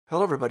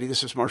Hello, everybody.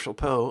 This is Marshall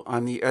Poe.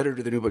 I'm the editor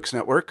of the New Books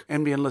Network.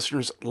 NBN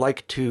listeners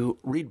like to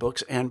read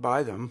books and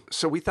buy them.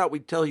 So we thought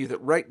we'd tell you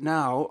that right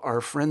now, our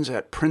friends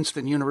at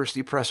Princeton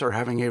University Press are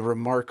having a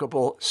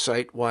remarkable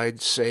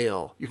site-wide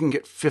sale. You can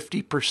get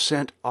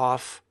 50%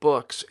 off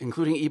books,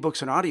 including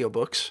ebooks and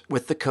audiobooks,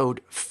 with the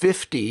code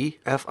 50,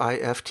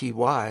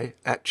 F-I-F-T-Y,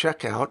 at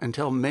checkout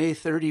until May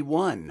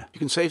 31. You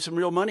can save some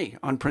real money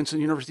on Princeton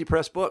University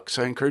Press books.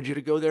 I encourage you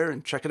to go there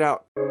and check it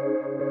out.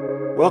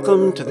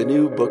 Welcome to the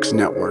New Books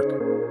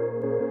Network.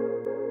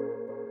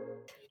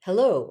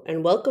 Hello,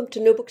 and welcome to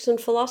New Books in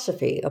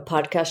Philosophy, a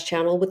podcast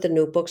channel with the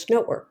New Books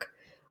Network.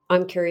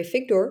 I'm Carrie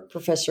Figdor,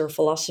 professor of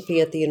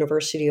philosophy at the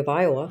University of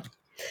Iowa.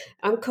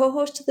 I'm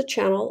co-host of the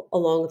channel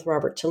along with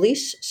Robert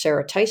Talisse,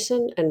 Sarah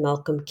Tyson, and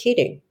Malcolm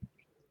Keating.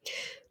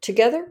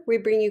 Together, we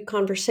bring you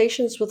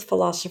conversations with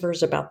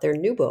philosophers about their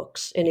new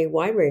books in a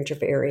wide range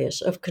of areas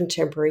of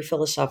contemporary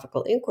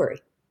philosophical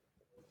inquiry.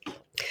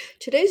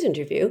 Today's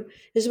interview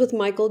is with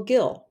Michael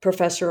Gill,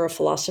 professor of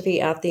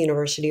philosophy at the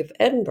University of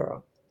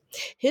Edinburgh.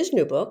 His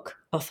new book,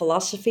 A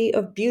Philosophy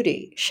of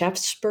Beauty,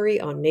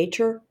 Shaftesbury on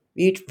Nature,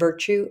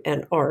 Virtue,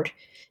 and Art,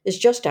 is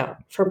just out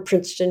from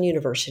Princeton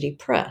University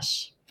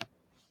Press.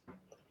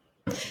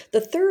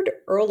 The third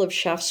Earl of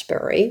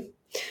Shaftesbury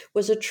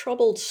was a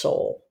troubled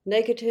soul,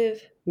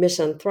 negative,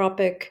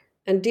 misanthropic,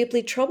 and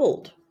deeply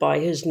troubled by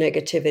his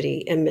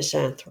negativity and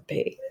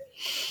misanthropy.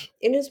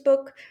 In his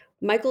book,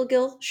 Michael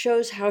Gill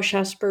shows how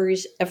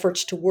Shaftesbury's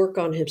efforts to work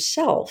on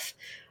himself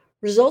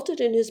resulted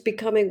in his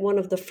becoming one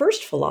of the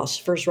first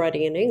philosophers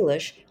writing in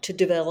English to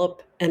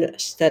develop an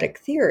aesthetic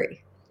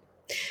theory.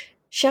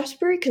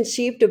 Shaftesbury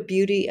conceived of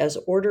beauty as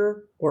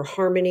order or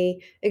harmony,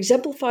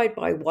 exemplified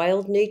by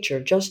wild nature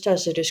just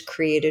as it is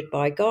created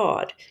by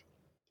God,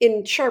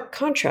 in sharp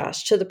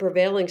contrast to the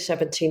prevailing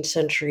 17th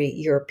century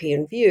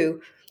European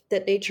view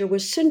that nature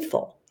was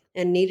sinful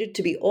and needed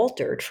to be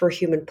altered for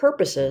human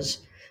purposes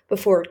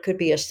before it could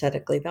be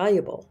aesthetically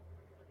valuable.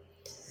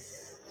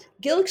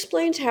 Gill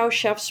explains how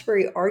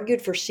Shaftesbury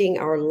argued for seeing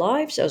our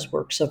lives as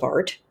works of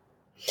art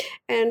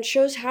and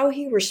shows how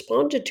he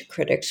responded to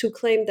critics who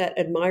claimed that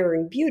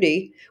admiring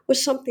beauty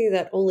was something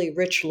that only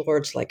rich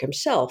lords like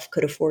himself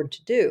could afford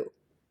to do.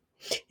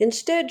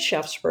 Instead,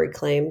 Shaftesbury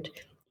claimed,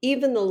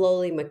 even the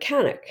lowly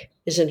mechanic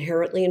is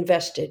inherently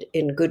invested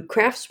in good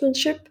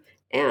craftsmanship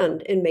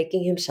and in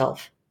making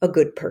himself a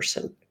good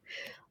person.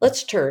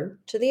 Let's turn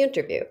to the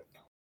interview.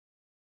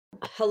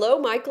 Hello,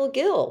 Michael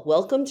Gill.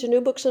 Welcome to New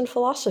Books in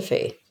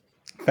Philosophy.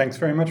 Thanks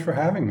very much for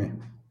having me.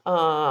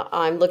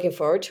 I'm looking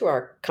forward to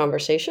our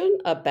conversation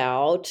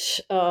about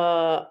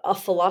A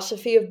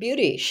Philosophy of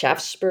Beauty,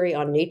 Shaftesbury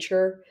on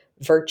Nature,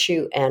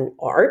 Virtue, and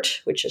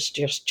Art, which is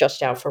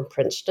just out from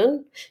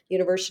Princeton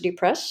University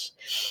Press.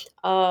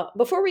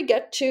 Before we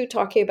get to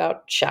talking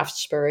about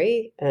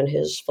Shaftesbury and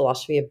his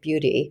philosophy of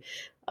beauty,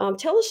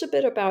 tell us a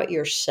bit about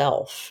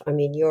yourself. I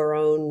mean, your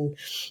own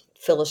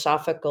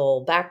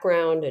philosophical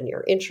background and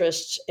your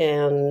interests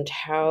and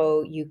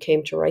how you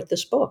came to write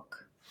this book.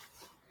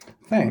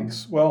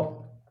 Thanks.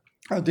 Well,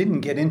 I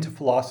didn't get into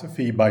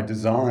philosophy by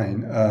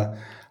design.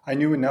 I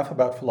knew enough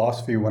about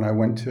philosophy when I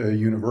went to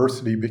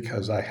university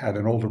because I had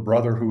an older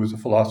brother who was a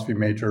philosophy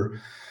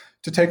major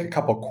to take a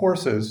couple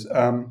courses,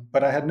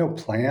 but I had no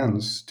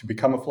plans to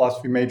become a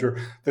philosophy major.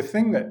 The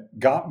thing that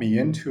got me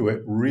into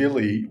it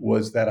really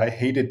was that I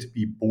hated to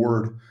be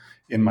bored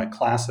in my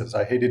classes.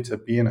 I hated to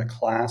be in a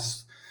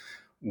class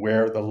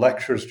where the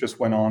lectures just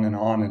went on,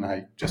 and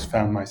I just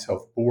found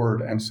myself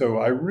bored. And so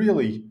I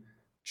really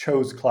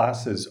chose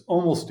classes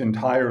almost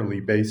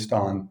entirely based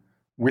on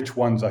which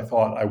ones I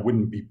thought I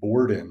wouldn't be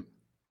bored in.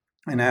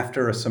 And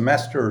after a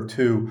semester or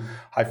two,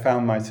 I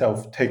found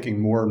myself taking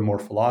more and more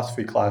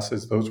philosophy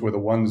classes. Those were the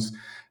ones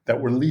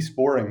that were least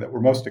boring, that were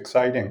most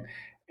exciting.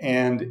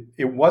 And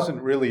it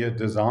wasn't really a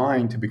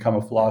design to become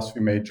a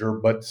philosophy major,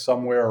 but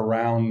somewhere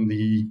around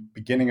the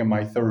beginning of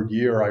my third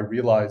year, I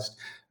realized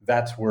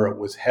that's where it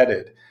was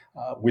headed,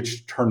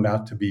 which turned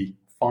out to be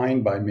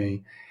fine by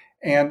me.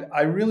 And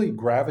I really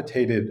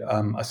gravitated,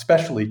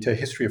 especially to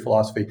history of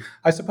philosophy.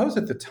 I suppose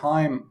at the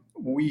time,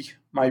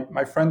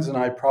 my friends and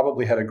I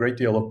probably had a great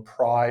deal of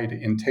pride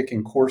in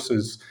taking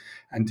courses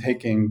and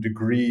taking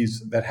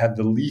degrees that had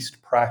the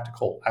least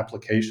practical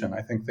application.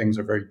 I think things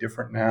are very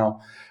different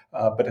now.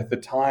 But at the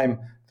time,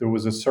 there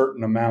was a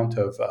certain amount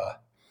of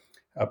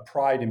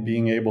pride in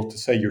being able to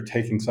say you're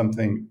taking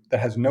something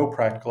that has no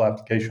practical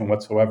application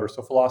whatsoever.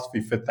 So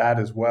philosophy fit that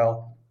as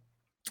well.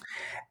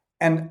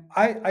 And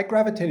I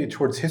gravitated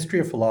towards history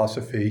of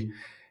philosophy.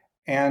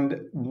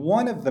 And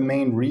one of the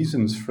main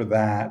reasons for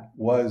that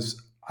was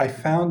I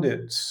found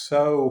it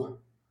so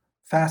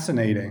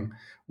fascinating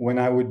when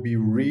I would be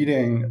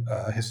reading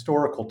a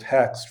historical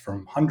text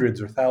from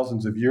hundreds or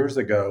thousands of years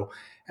ago,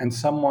 and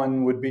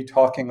someone would be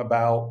talking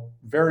about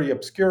very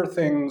obscure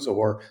things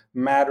or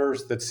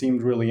matters that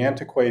seemed really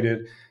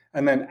antiquated,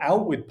 and then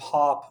out would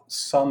pop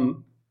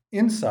some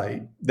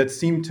insight that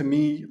seemed to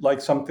me like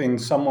something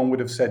someone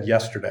would have said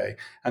yesterday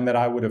and that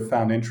I would have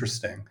found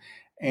interesting.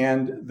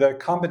 And the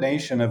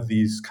combination of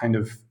these kind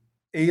of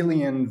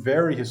alien,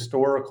 very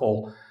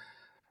historical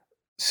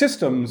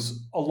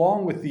systems,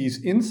 along with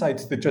these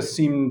insights that just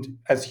seemed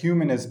as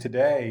human as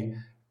today,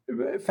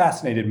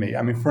 fascinated me.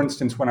 I mean, for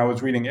instance, when I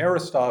was reading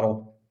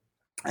Aristotle,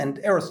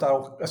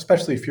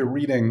 especially if you're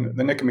reading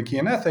the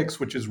Nicomachean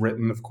Ethics, which is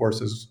written, of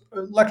course, as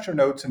lecture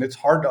notes, and it's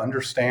hard to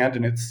understand,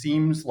 and it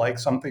seems like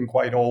something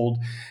quite old.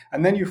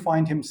 And then you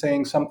find him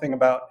saying something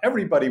about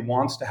everybody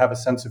wants to have a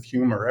sense of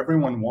humor.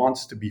 Everyone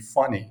wants to be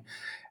funny.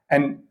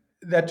 And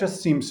that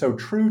just seems so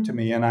true to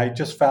me. And I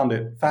just found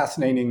it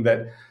fascinating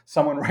that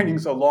someone writing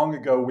so long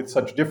ago with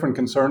such different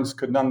concerns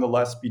could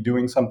nonetheless be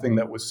doing something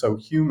that was so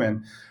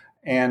human.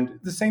 And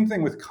the same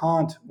thing with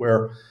Kant,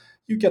 where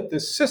you get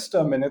this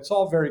system and it's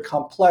all very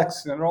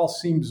complex and it all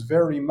seems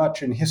very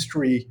much in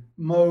history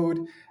mode.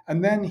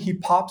 And then he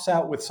pops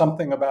out with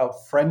something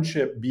about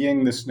friendship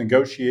being this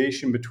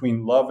negotiation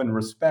between love and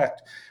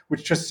respect,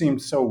 which just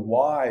seemed so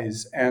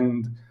wise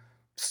and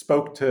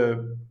spoke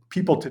to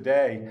people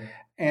today.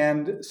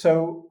 And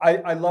so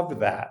I loved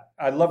that.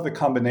 I love the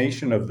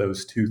combination of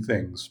those two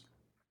things.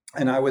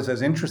 And I was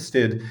as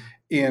interested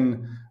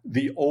in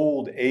the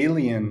old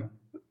alien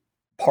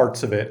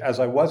parts of it as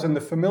I was in the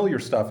familiar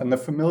stuff. And the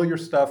familiar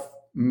stuff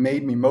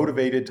made me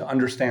motivated to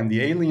understand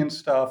the alien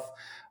stuff.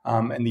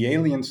 And the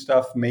alien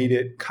stuff made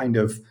it kind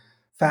of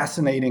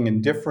fascinating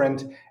and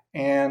different.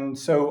 And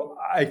so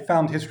I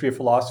found history of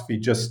philosophy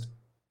just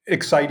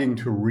exciting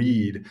to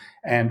read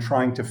and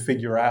trying to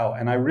figure out.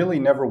 And I really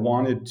never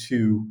wanted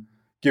to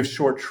give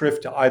short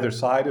shrift to either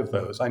side of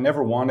those. I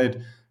never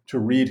wanted to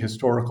read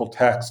historical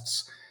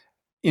texts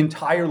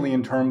entirely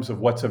in terms of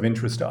what's of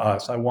interest to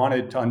us. I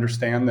wanted to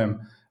understand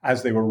them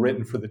as they were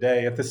written for the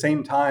day. At the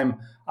same time,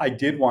 I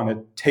did want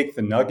to take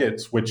the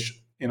nuggets, which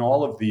in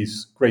all of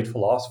these great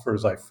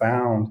philosophers I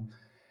found,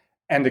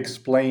 and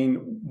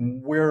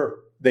explain where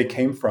they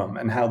came from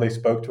and how they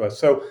spoke to us.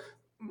 So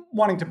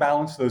wanting to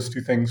balance those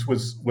two things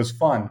was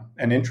fun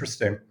and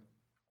interesting.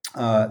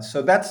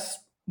 So that's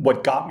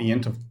what got me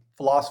into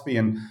philosophy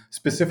and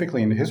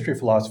specifically into history of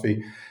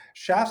philosophy.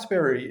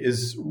 Shaftesbury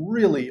is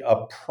really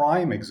a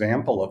prime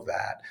example of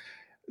that.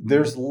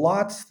 There's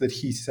lots that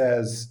he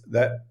says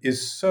that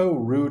is so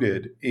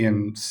rooted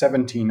in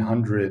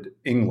 1700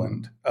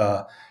 England.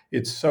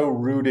 It's so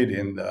rooted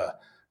in the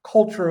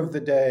culture of the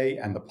day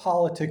and the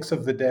politics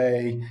of the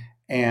day.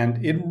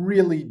 And it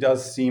really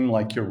does seem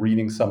like you're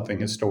reading something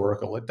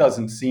historical. It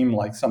doesn't seem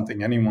like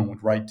something anyone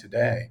would write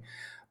today.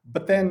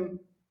 But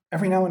then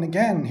every now and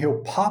again, he'll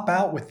pop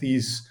out with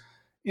these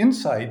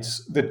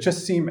insights that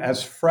just seem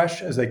as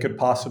fresh as they could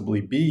possibly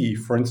be.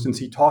 For instance,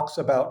 he talks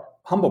about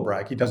humble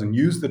brag. He doesn't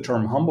use the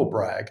term humble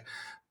brag,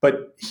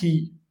 but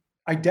he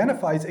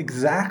identifies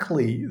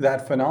exactly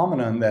that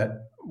phenomenon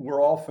that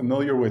we're all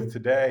familiar with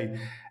today.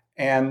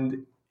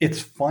 And it's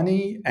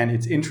funny and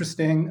it's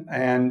interesting.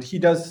 And he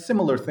does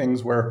similar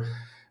things where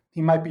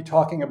he might be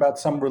talking about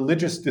some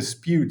religious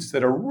disputes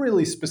that are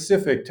really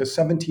specific to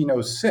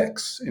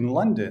 1706 in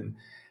London.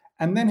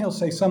 And then he'll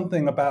say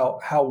something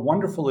about how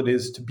wonderful it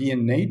is to be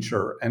in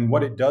nature and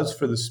what it does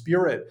for the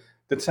spirit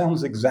that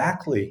sounds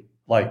exactly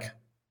like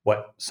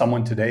what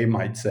someone today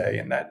might say.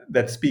 And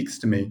that speaks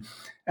to me.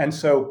 And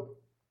so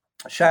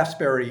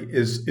Shaftesbury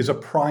is a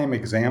prime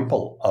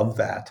example of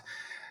that.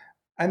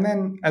 And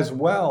then as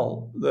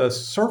well, the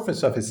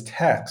surface of his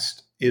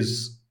text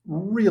is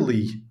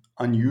really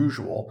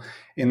unusual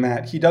in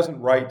that he doesn't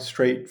write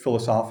straight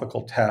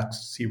philosophical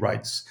texts. He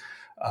writes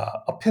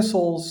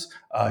epistles,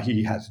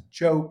 he has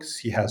jokes,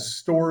 he has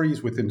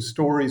stories within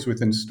stories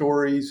within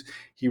stories.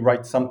 He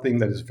writes something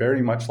that is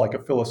very much like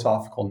a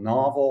philosophical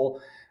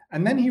novel.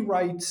 And then he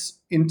writes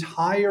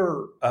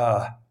entire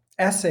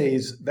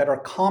essays that are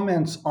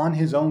comments on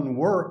his own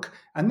work.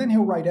 And then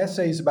he'll write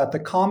essays about the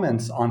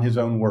comments on his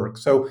own work.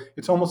 So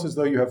it's almost as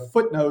though you have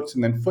footnotes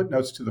and then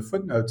footnotes to the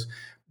footnotes.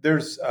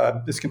 There's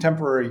this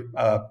contemporary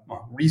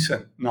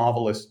recent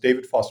novelist,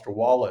 David Foster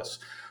Wallace,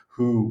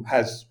 who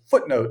has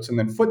footnotes and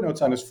then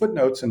footnotes on his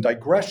footnotes and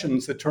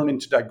digressions that turn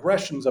into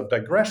digressions of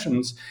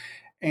digressions.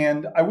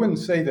 And I wouldn't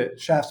say that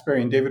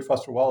Shaftesbury and David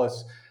Foster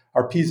Wallace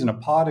are peas in a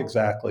pod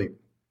exactly,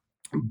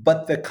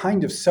 but the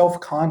kind of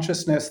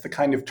self-consciousness, the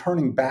kind of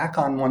turning back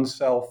on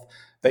oneself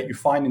that you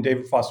find in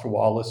David Foster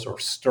Wallace or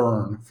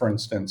Sterne, for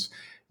instance,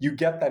 you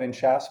get that in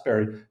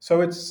Shaftesbury.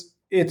 So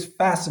it's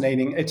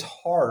fascinating. It's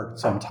hard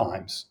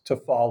sometimes to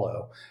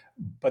follow,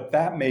 but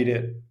that made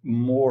it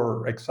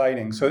more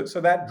exciting. So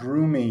that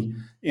drew me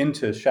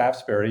into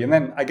Shaftesbury. And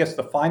then I guess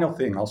the final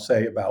thing I'll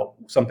say about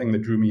something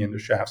that drew me into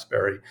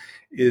Shaftesbury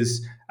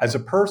is, as a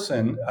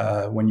person,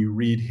 when you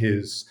read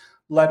his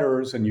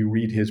letters and you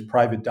read his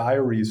private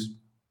diaries,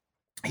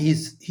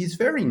 he's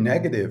very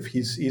negative.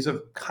 He's a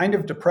kind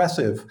of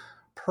depressive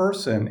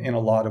person in a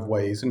lot of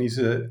ways, and he's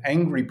an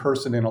angry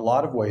person in a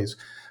lot of ways.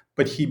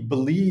 But he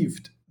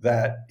believed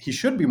that he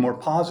should be more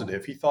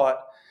positive. He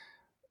thought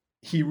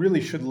he really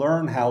should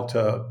learn how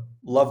to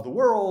love the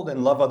world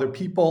and love other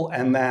people,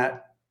 and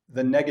that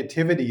the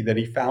negativity that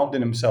he found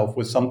in himself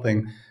was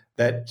something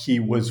that he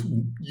was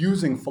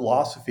using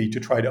philosophy to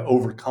try to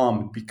overcome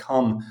and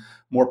become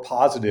more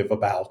positive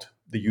about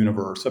the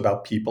universe,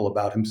 about people,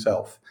 about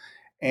himself.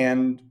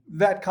 And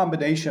that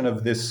combination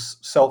of this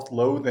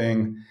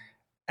self-loathing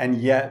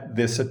and yet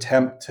this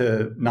attempt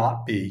to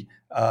not be,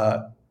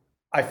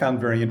 I found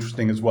very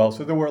interesting as well.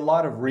 So there were a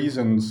lot of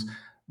reasons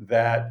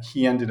that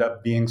he ended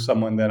up being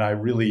someone that I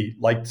really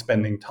liked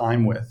spending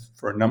time with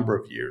for a number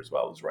of years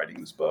while I was writing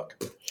this book.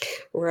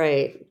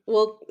 Right.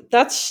 Well,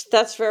 that's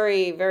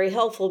very, very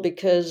helpful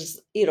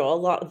because, a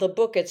lot the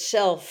book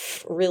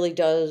itself really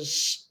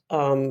does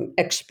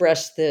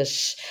express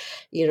this,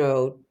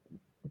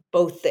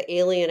 both the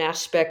alien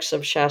aspects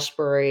of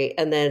Shaftesbury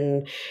and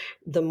then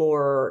the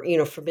more,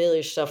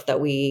 familiar stuff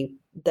we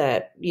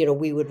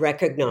would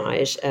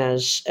recognize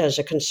as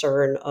a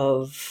concern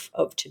of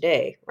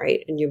today,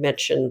 right? And you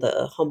mentioned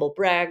the humble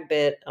brag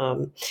bit,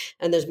 and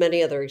there's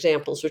many other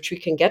examples which we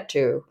can get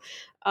to.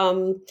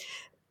 Tell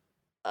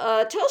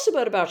us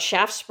about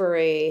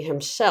Shaftesbury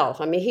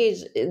himself. I mean,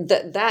 he's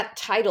that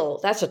title.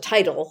 That's a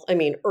title. I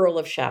mean, Earl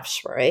of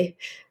Shaftesbury.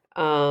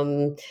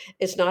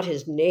 It's not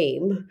his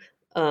name,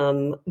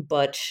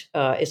 but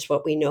it's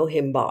what we know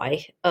him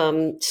by.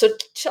 So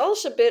tell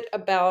us a bit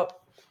about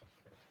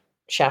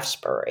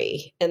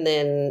Shaftesbury and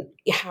then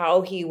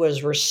how he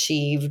was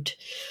received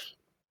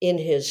in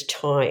his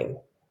time.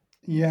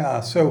 Yeah,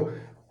 so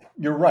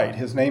you're right.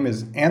 His name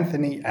is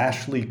Anthony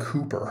Ashley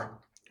Cooper.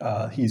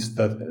 He's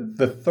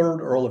the third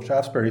Earl of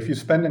Shaftesbury. If you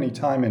spend any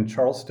time in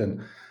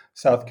Charleston,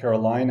 South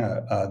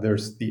Carolina,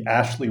 there's the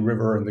Ashley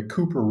River and the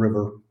Cooper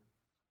River.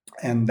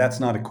 And that's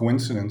not a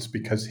coincidence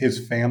because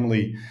his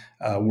family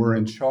were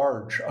in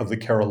charge of the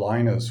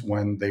Carolinas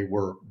when they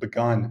were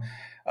begun.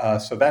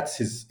 So that's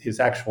his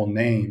actual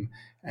name.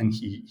 And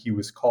he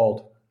was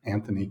called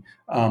Anthony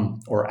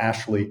or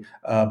Ashley,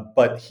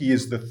 but he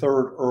is the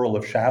third Earl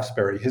of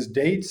Shaftesbury. His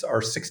dates are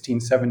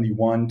 1671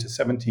 to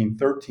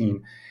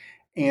 1713.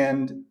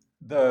 And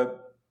the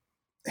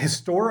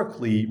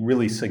historically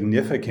really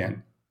significant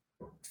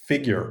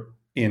figure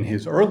in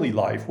his early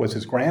life was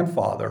his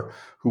grandfather,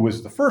 who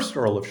was the first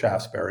Earl of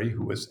Shaftesbury,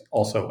 who was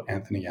also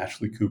Anthony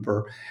Ashley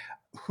Cooper,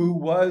 who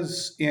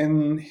was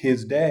in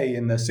his day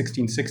in the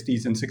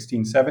 1660s and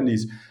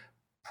 1670s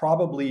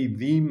probably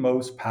the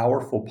most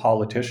powerful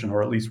politician,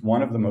 or at least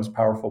one of the most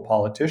powerful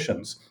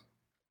politicians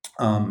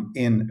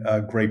in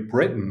Great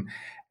Britain,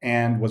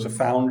 and was a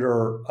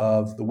founder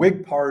of the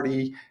Whig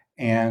Party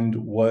and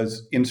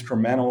was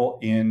instrumental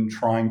in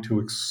trying to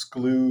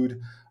exclude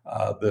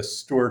the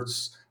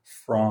Stuarts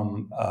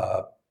from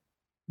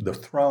the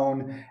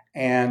throne,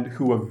 and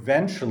who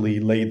eventually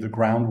laid the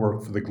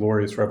groundwork for the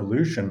Glorious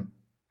Revolution.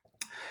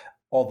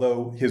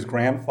 Although his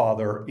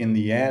grandfather, in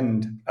the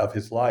end of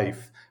his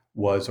life,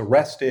 was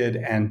arrested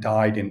and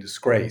died in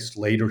disgrace.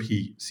 Later,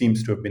 he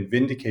seems to have been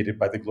vindicated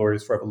by the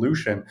Glorious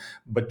Revolution,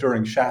 but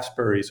during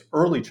Shaftesbury's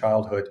early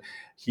childhood,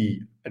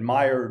 he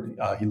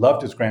he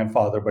loved his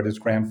grandfather, but his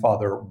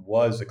grandfather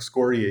was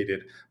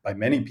excoriated by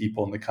many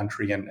people in the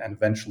country and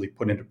eventually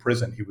put into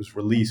prison. He was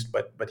released,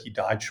 but he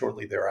died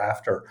shortly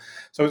thereafter.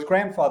 So his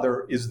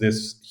grandfather is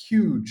this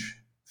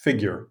huge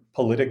figure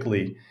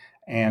politically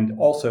and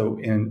also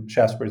in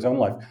Shaftesbury's own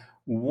life.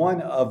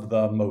 One of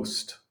the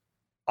most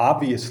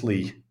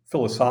obviously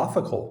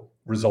philosophical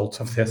results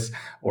of this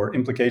or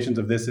implications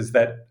of this is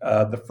that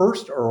the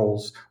first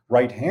Earl's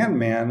right-hand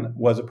man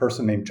was a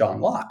person named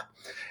John Locke.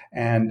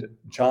 And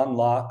John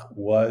Locke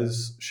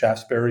was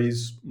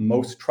Shaftesbury's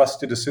most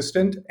trusted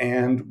assistant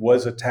and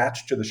was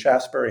attached to the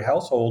Shaftesbury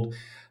household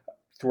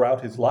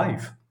throughout his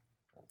life.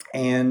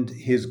 And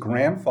his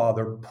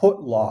grandfather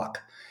put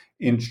Locke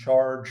in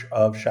charge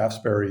of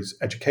Shaftesbury's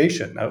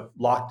education. Now,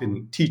 Locke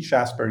didn't teach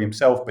Shaftesbury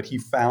himself, but he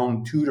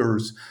found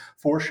tutors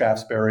for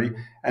Shaftesbury,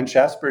 and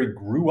Shaftesbury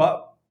grew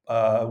up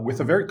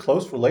with a very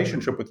close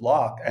relationship with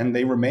Locke, and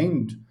they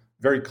remained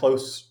very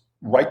close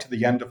right to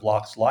the end of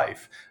Locke's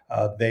life.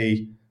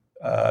 They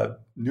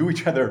knew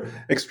each other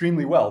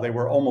extremely well. They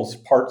were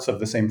almost parts of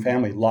the same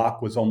family.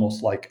 Locke was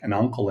almost like an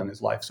uncle in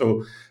his life.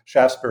 So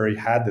Shaftesbury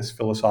had this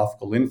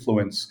philosophical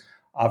influence,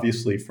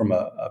 obviously from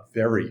a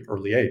very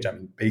early age. I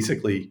mean,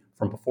 basically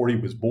from before he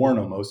was born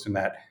almost, in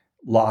that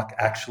Locke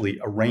actually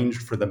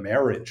arranged for the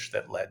marriage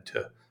that led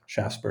to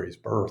Shaftesbury's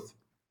birth.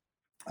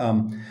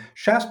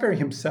 Shaftesbury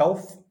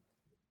himself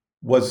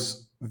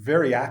was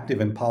very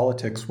active in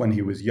politics when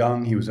he was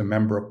young. He was a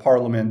member of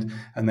Parliament,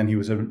 and then he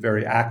was a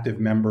very active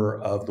member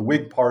of the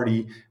Whig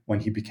Party when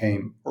he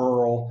became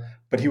Earl.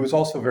 But he was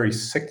also very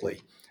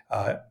sickly.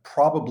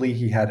 Probably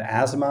he had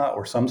asthma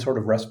or some sort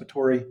of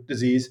respiratory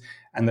disease,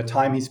 and the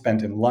time he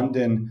spent in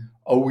London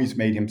always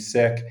made him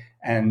sick,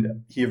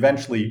 and he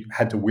eventually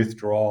had to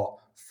withdraw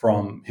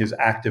from his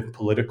active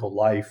political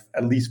life,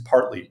 at least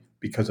partly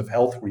because of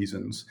health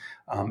reasons.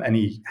 And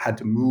he had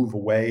to move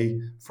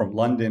away from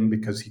London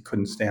because he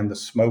couldn't stand the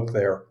smoke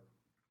there.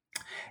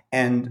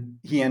 And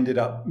he ended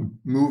up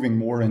moving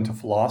more into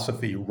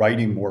philosophy,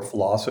 writing more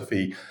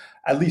philosophy,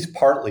 at least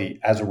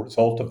partly as a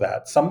result of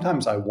that.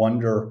 Sometimes I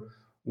wonder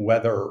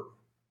whether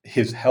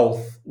his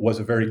health was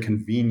a very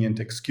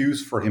convenient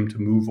excuse for him to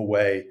move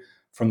away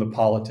from the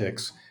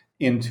politics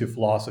into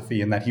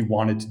philosophy, and that he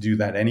wanted to do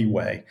that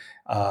anyway.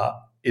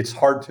 it's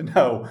hard to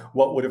know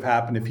what would have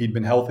happened if he'd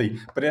been healthy,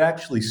 but it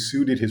actually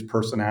suited his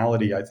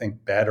personality, I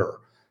think, better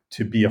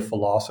to be a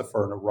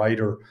philosopher and a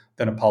writer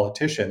than a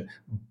politician.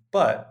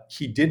 But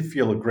he did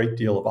feel a great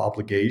deal of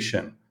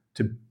obligation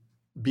to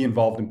be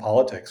involved in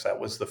politics. That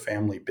was the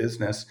family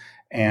business.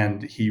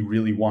 And he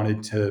really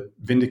wanted to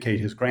vindicate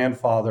his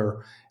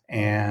grandfather.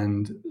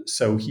 And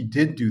so he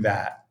did do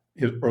that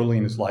early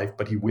in his life,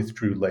 but he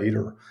withdrew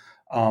later.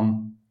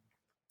 And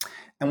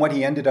what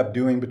he ended up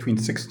doing between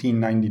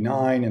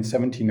 1699 and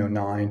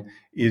 1709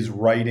 is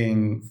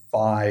writing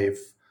 5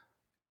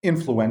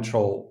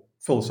 influential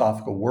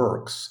philosophical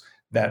works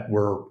that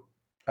were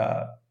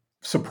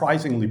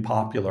surprisingly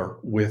popular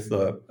with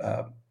the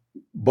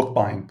book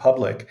buying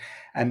public.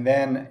 And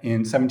then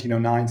in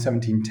 1709,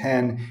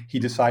 1710, he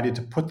decided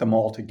to put them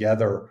all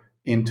together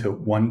into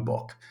one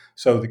book.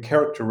 So the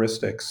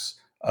characteristics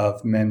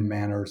of Men,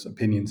 Manners,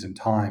 Opinions, and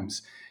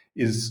Times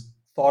is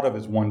thought of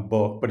as one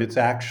book, but it's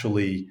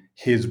actually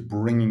his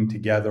bringing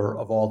together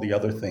of all the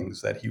other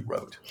things that he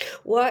wrote.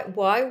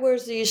 Why were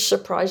these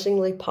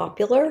surprisingly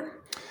popular?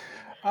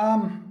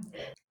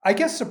 I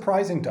guess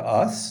surprising to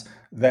us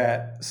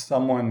that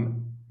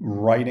someone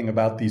writing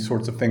about these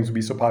sorts of things would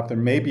be so popular.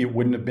 Maybe it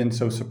wouldn't have been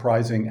so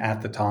surprising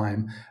at the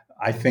time.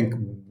 I think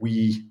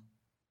we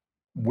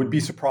would be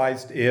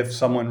surprised if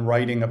someone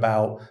writing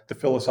about the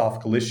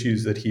philosophical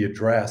issues that he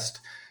addressed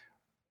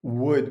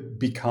would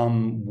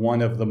become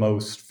one of the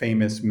most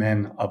famous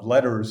men of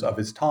letters of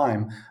his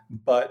time.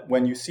 But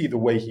when you see the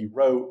way he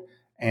wrote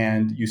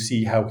and you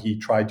see how he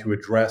tried to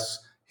address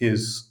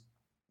his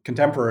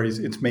contemporaries,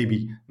 it's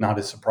maybe not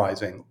as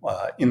surprising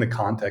in the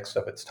context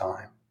of its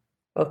time.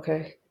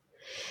 Okay.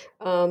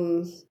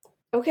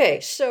 Okay.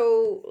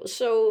 So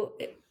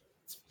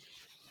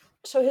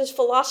his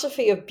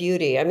philosophy of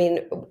beauty, I mean,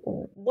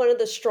 one of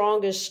the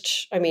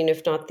strongest, I mean,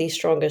 if not the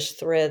strongest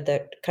thread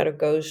that kind of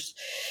goes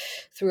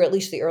through at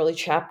least the early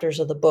chapters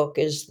of the book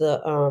is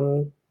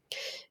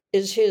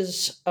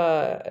his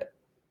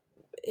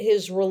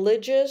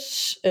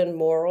religious and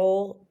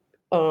moral,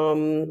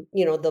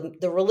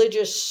 the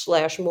religious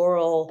 /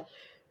 moral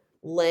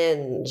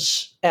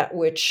lens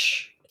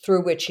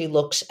through which he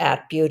looks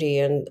at beauty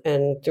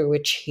and through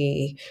which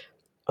he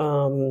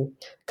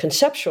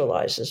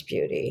conceptualizes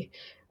beauty.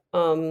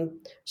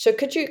 So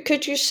could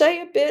you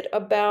say a bit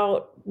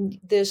about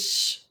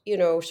this,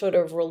 sort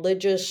of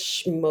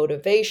religious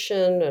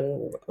motivation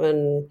and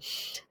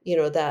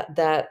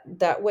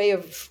that way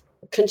of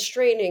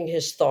constraining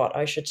his thought,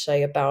 I should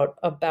say,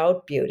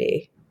 about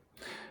beauty?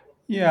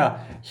 Yeah,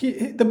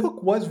 the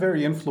book was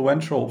very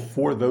influential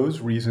for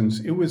those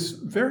reasons. It was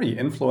very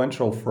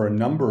influential for a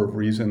number of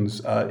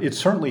reasons. It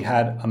certainly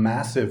had a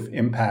massive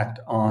impact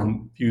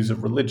on views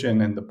of religion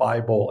and the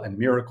Bible and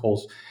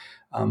miracles.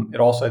 It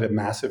also had a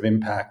massive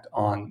impact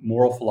on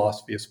moral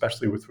philosophy,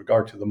 especially with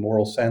regard to the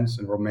moral sense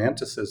and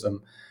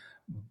romanticism.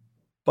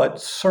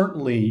 But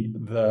certainly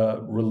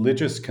the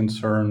religious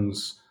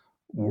concerns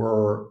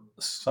were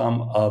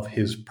some of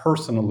his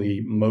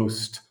personally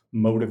most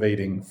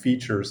motivating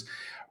features.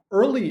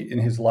 Early in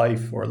his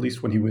life, or at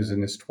least when he was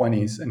in his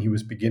 20s and he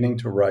was beginning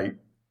to write,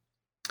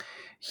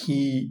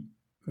 he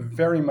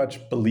very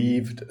much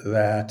believed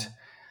that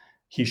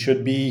he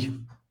should be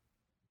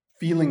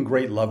feeling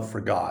great love for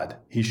God.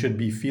 He should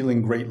be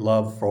feeling great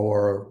love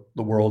for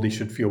the world. He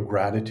should feel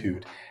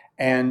gratitude.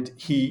 And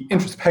he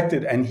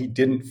introspected and he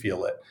didn't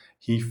feel it.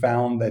 He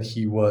found that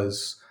he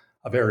was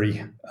a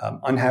very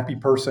unhappy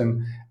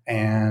person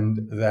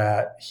and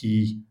that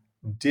he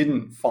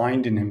didn't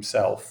find in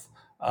himself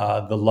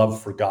the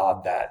love for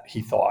God that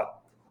he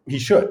thought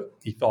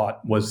he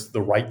thought was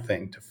the right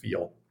thing to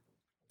feel.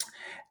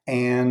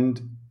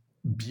 And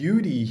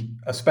beauty,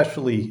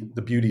 especially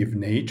the beauty of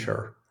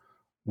nature,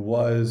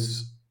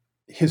 was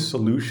his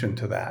solution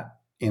to that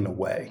in a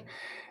way,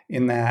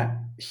 in that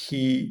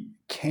he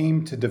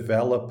came to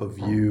develop a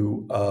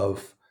view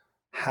of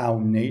how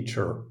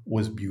nature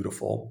was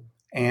beautiful.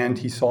 And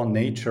he saw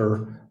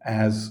nature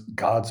as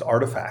God's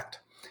artifact.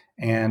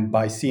 And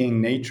by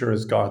seeing nature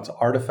as God's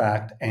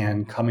artifact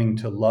and coming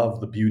to love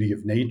the beauty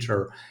of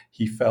nature,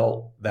 he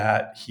felt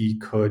that he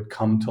could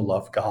come to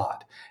love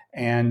God.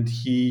 And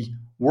he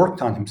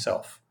worked on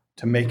himself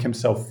to make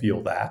himself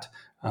feel that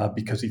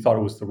because he thought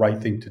it was the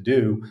right thing to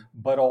do.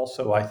 But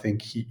also, I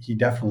think he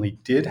definitely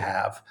did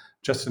have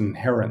just an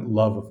inherent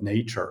love of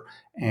nature.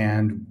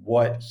 And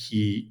what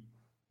he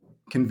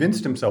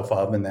convinced himself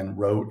of and then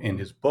wrote in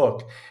his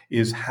book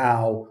is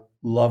how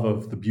love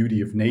of the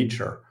beauty of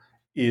nature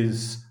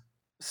is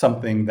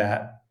something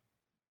that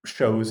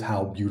shows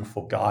how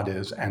beautiful God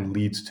is and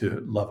leads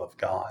to love of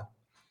God.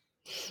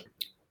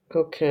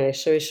 Okay,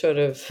 so he sort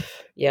of,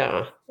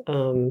 yeah.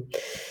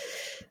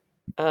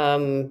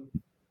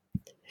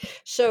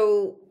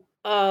 So,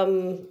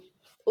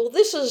 well,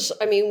 this is,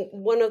 I mean,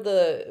 one of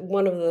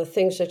the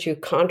things that you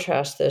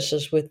contrast this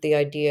is with the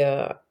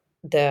idea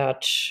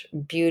that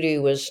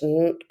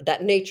that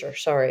nature,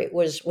 sorry,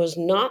 was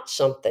not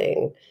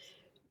something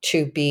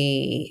to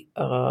be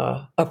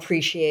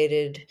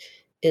appreciated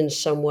in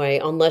some way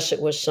unless it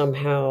was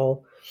somehow,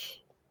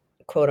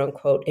 quote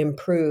unquote,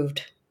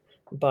 improved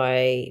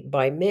by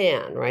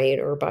man, right,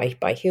 or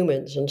by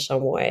humans in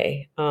some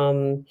way.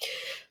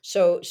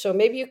 So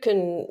maybe you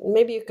can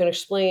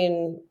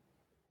explain.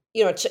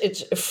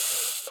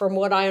 It's from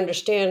what I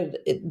understand,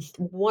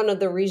 one of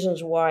the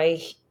reasons why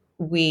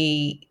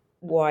he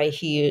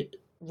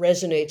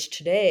resonates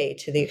today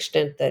to the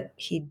extent that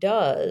he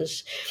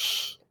does.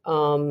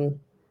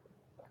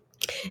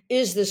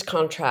 Is this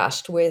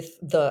contrast with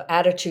the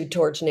attitude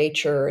towards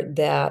nature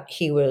that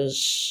he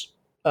was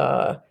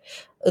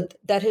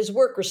that his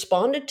work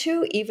responded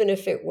to, even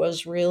if it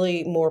was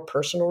really more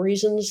personal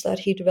reasons that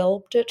he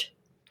developed it?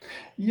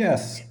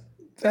 Yes,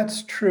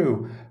 that's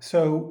true.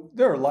 So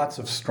there are lots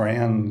of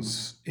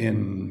strands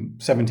in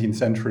 17th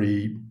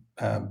century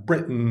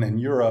Britain and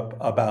Europe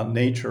about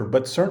nature,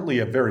 but certainly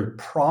a very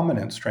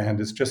prominent strand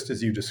is just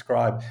as you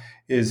described,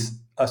 is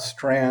a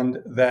strand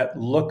that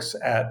looks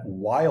at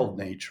wild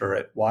nature,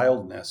 at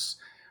wildness,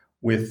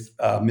 with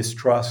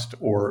mistrust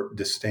or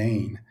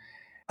disdain.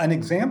 An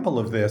example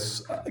of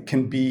this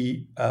can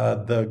be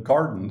the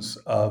gardens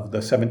of the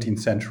 17th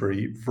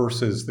century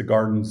versus the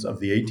gardens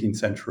of the 18th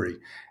century.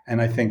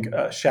 And I think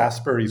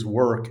Shaftesbury's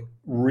work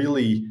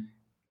really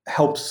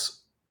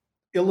helps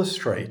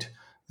illustrate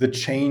the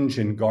change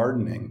in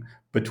gardening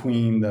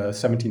between the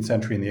 17th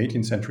century and the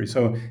 18th century.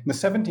 So in the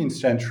 17th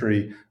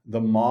century,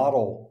 the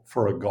model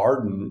for a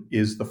garden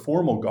is the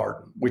formal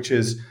garden, which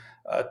is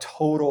a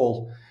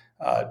total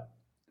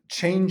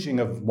changing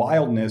of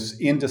wildness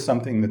into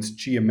something that's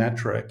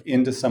geometric,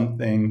 into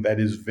something that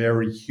is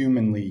very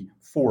humanly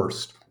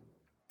forced.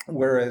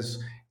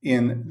 Whereas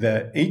in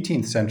the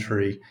 18th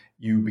century,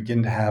 you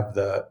begin to have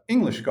the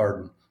English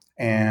garden,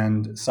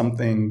 and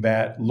something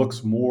that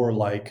looks more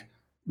like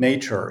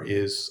nature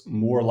is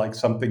more like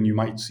something you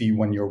might see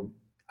when you're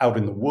out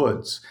in the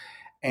woods.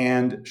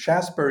 And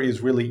Shaftesbury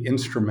is really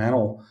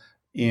instrumental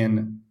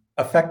in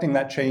affecting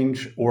that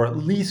change, or at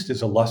least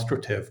is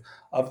illustrative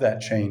of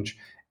that change.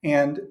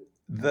 And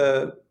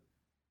the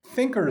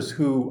thinkers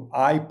who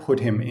I put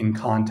him in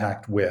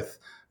contact with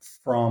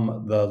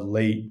from the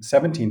late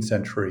 17th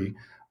century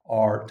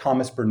are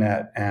Thomas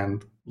Burnet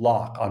and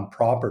Locke on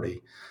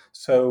property.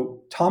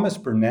 So Thomas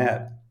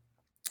Burnet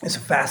is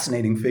a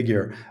fascinating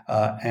figure,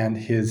 and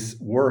his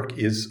work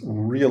is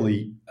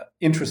really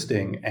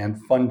interesting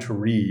and fun to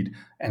read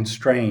and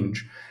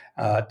strange.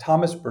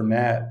 Thomas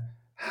Burnet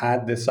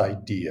had this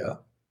idea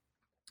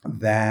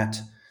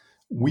that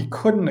we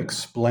couldn't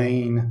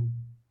explain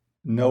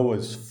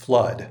Noah's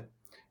flood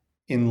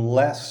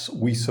unless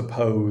we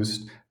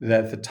supposed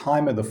that at the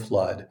time of the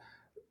flood,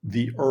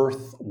 the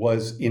earth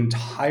was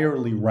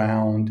entirely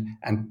round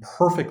and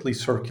perfectly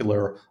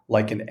circular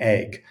like an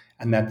egg,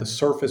 and that the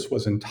surface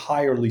was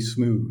entirely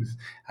smooth,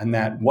 and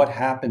that what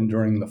happened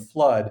during the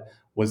flood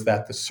was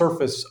that the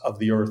surface of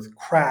the earth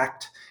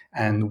cracked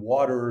and the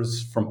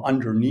waters from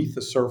underneath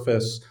the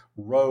surface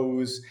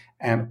rose,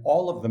 and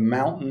all of the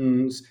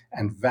mountains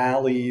and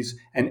valleys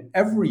and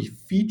every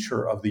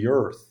feature of the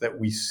earth that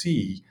we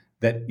see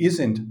that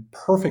isn't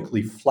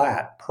perfectly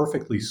flat,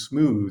 perfectly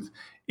smooth,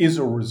 is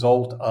a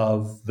result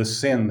of the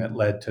sin that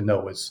led to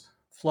Noah's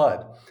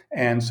flood.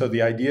 And so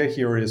the idea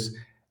here is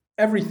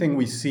everything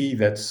we see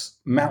that's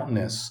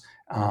mountainous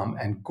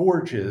and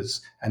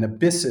gorges and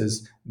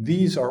abysses,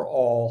 these are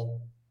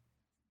all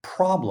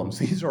problems.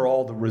 These are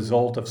all the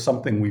result of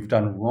something we've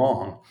done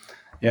wrong.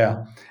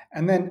 Yeah.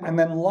 And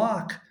then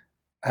Locke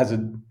has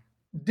a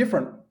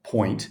different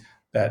point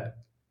that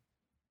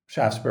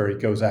Shaftesbury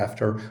goes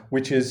after,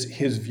 which is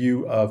his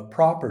view of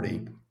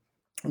property,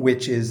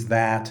 which is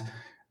that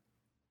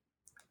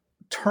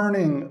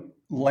turning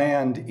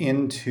land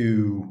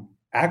into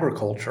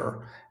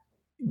agriculture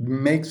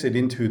makes it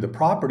into the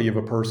property of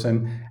a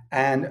person.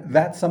 And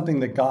that's something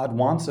that God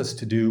wants us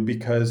to do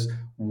because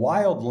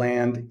wild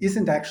land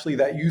isn't actually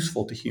that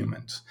useful to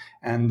humans.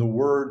 And the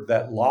word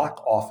that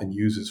Locke often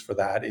uses for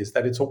that is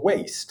that it's a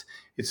waste.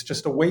 It's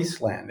just a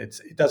wasteland.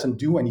 It doesn't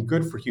do any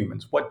good for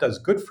humans. What does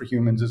good for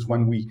humans is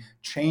when we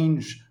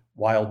change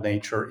wild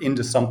nature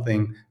into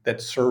something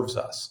that serves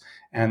us.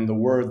 And the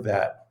word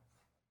that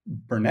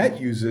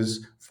Burnet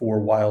uses for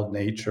wild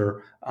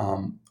nature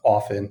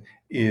often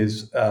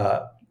is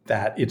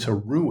that it's a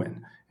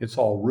ruin. It's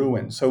all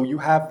ruin. So you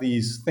have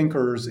these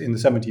thinkers in the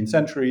 17th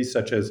century,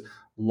 such as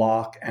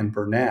Locke and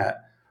Burnet,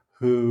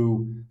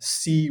 who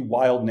see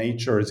wild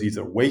nature as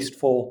either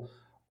wasteful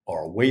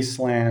or a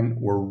wasteland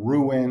or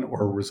ruin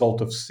or a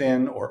result of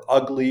sin or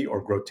ugly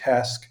or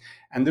grotesque.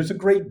 And there's a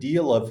great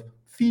deal of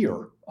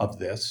fear of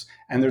this.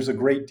 And there's a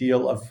great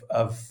deal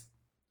of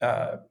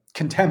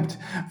contempt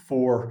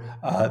for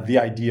the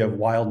idea of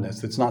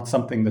wildness. It's not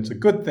something that's a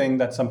good thing.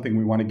 That's something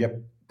we want to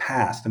get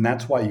past. And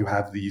that's why you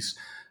have these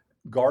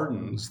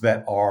gardens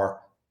that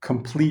are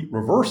complete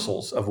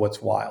reversals of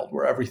what's wild,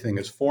 where everything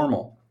is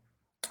formal.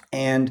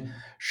 And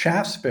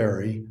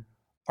Shaftesbury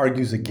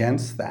argues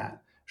against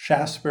that.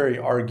 Shaftesbury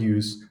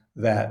argues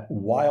that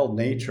wild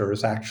nature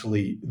is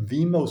actually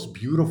the most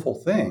beautiful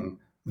thing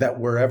that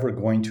we're ever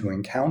going to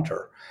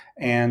encounter.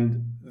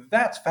 And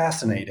that's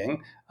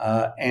fascinating.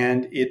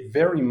 And it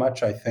very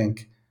much, I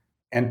think,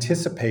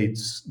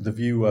 anticipates the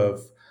view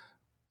of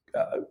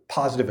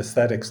positive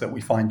aesthetics that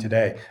we find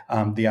today.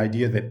 The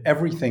idea that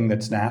everything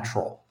that's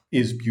natural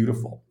is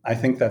beautiful. I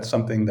think that's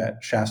something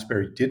that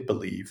Shaftesbury did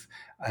believe,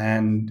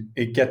 and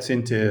it gets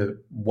into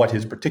what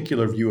his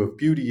particular view of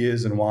beauty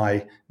is and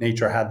why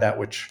nature had that,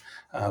 which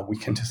we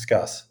can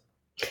discuss.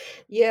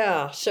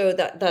 Yeah, so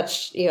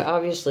that's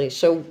obviously.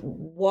 So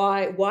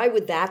why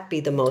would that be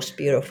the most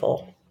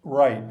beautiful?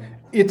 Right.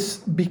 It's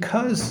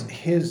because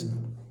his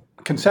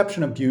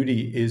conception of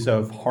beauty is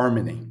of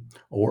harmony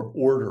or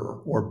order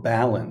or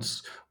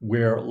balance,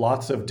 where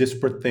lots of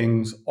disparate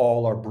things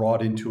all are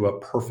brought into a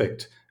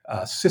perfect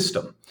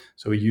system.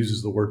 So he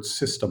uses the word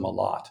system a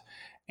lot.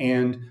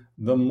 And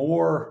the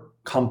more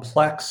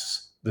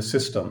complex the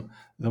system,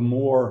 the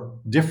more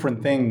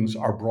different things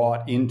are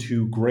brought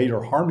into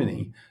greater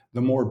harmony,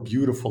 the more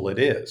beautiful it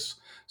is.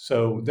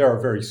 So there are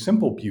very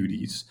simple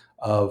beauties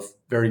of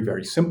very,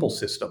 very simple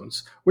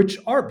systems, which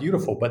are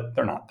beautiful, but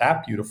they're not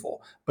that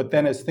beautiful. But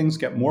then as things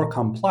get more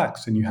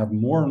complex and you have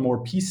more and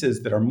more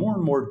pieces that are more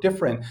and more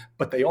different,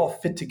 but they all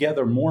fit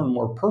together more and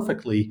more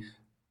perfectly,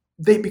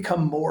 they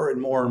become more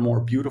and more and more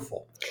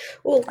beautiful.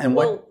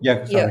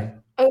 Yeah, sorry.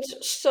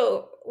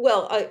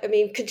 I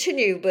mean,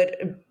 continue,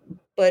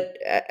 but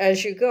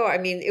as you go, I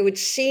mean, it would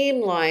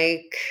seem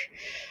like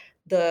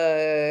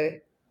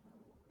the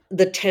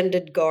the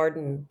tended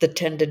garden, the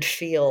tended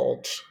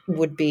field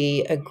would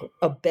be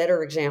a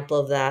better example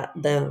of that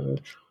than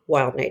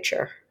wild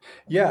nature.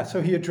 Yeah,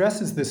 so he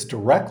addresses this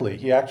directly.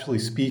 He actually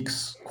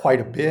speaks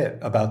quite a bit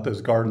about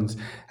those gardens,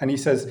 and he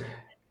says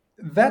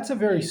that's a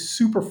very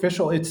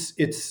superficial. It's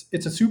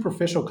a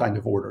superficial kind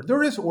of order.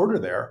 There is order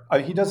there.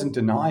 He doesn't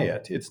deny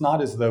it. It's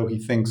not as though he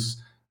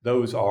thinks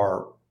those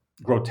are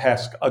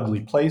grotesque, ugly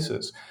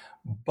places.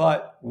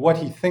 But what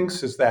he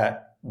thinks is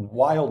that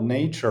wild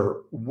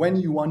nature, when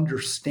you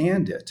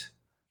understand it,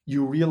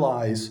 you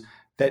realize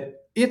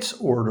that its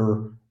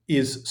order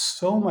is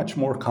so much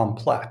more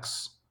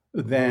complex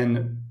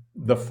than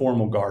the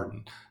formal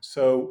garden.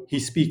 So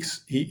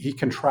he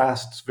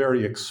contrasts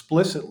very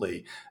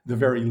explicitly the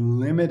very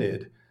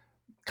limited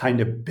kind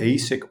of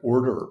basic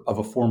order of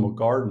a formal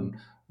garden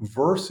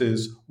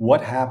versus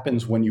what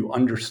happens when you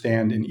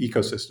understand an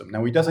ecosystem.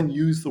 Now, he doesn't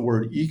use the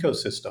word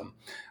ecosystem,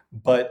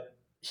 but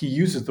he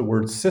uses the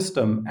word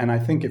system. And I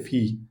think if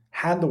he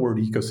had the word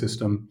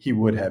ecosystem, he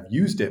would have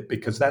used it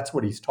because that's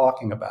what he's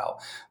talking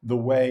about. The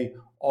way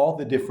all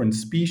the different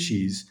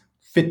species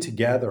fit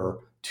together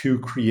to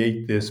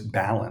create this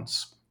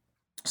balance.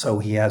 So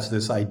he has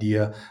this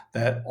idea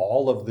that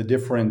all of the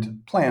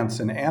different plants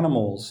and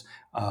animals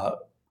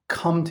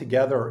come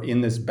together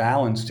in this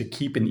balance to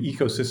keep an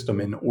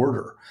ecosystem in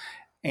order.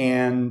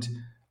 And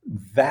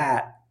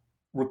that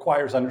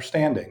requires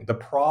understanding. The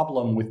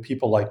problem with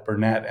people like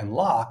Burnett and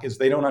Locke is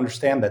they don't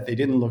understand that. They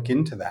didn't look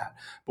into that.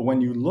 But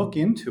when you look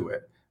into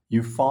it,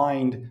 you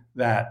find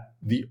that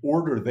the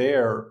order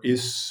there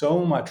is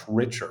so much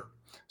richer,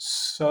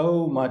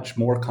 so much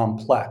more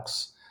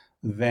complex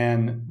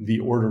than the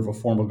order of a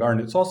formal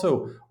garden. It's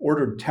also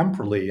ordered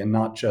temporally and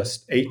not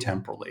just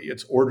atemporally.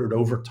 It's ordered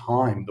over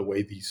time, the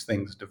way these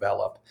things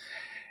develop.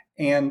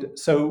 And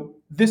so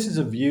this is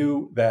a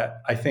view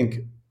that I think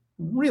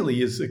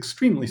really is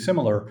extremely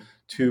similar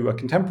to a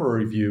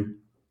contemporary view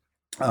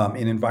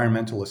in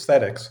environmental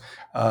aesthetics,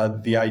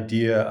 the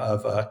idea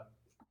of a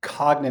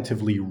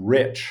cognitively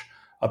rich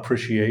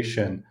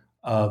appreciation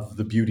of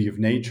the beauty of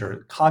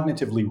nature,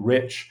 cognitively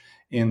rich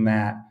in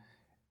that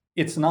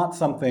it's not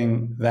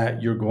something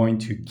that you're going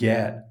to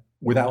get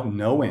without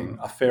knowing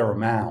a fair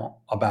amount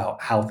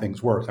about how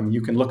things work. I mean,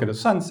 you can look at a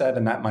sunset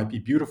and that might be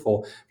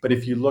beautiful, but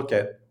if you look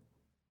at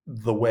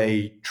the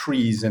way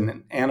trees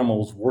and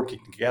animals working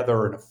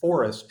together in a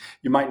forest,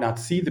 you might not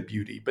see the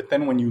beauty. But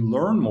then when you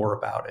learn more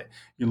about it,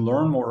 you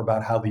learn more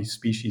about how these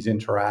species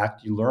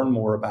interact, you learn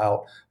more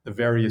about the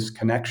various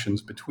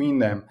connections between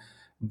them,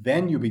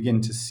 then you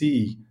begin to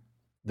see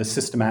the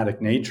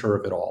systematic nature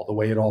of it all, the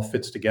way it all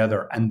fits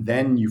together, and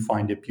then you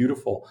find it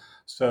beautiful.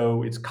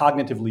 So it's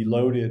cognitively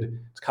loaded,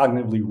 it's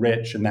cognitively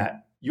rich, in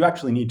that you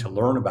actually need to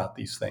learn about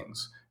these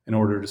things in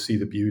order to see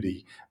the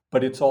beauty.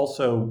 But it's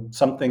also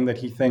something that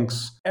he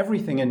thinks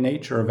everything in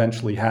nature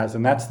eventually has,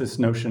 and that's this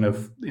notion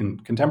of, in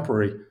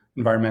contemporary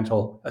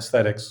environmental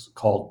aesthetics,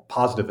 called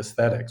positive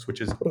aesthetics, which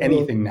is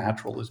anything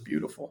natural is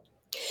beautiful.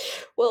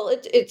 Well,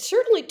 it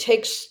certainly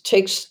takes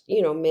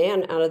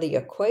man out of the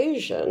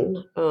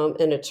equation,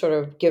 and it sort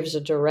of gives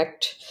a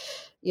direct,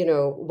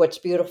 what's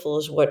beautiful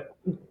is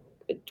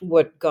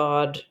what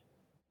God,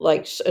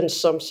 like in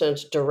some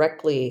sense,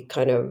 directly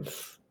kind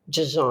of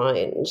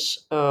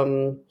designs,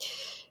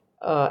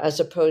 as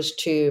opposed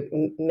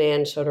to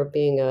man sort of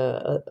being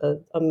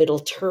a middle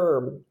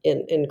term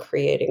in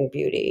creating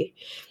beauty.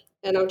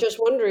 And I'm just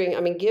wondering,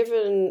 I mean,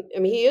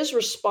 he is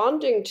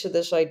responding to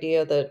this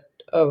idea that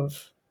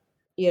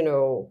you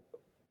know,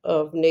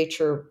 of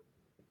nature,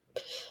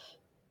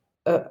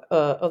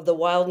 of the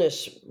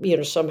wildness,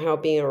 somehow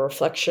being a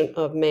reflection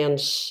of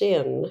man's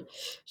sin.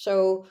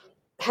 So,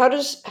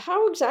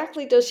 how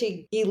exactly does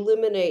he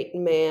eliminate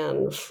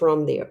man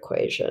from the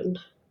equation?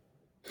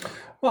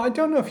 Well, I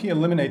don't know if he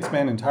eliminates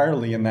man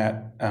entirely in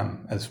that,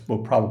 as we'll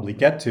probably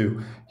get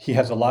to, he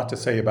has a lot to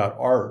say about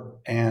art.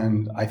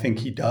 And I think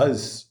he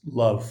does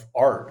love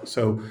art.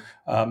 So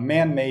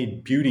man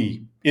made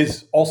beauty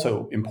is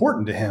also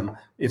important to him.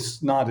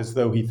 It's not as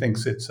though he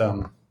thinks it's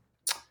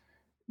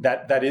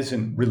that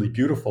isn't really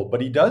beautiful,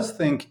 but he does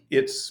think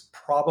it's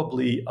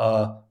probably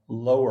a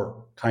lower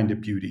kind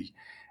of beauty.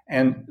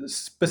 And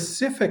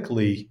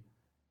specifically,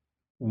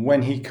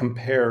 when he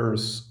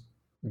compares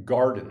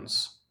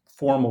gardens,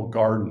 formal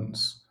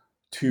gardens,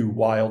 to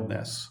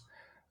wildness,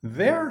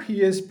 there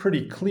he is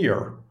pretty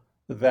clear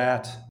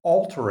that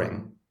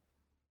altering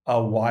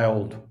a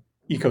wild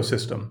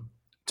ecosystem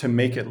to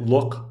make it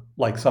look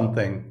like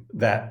something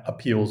that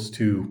appeals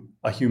to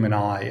a human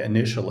eye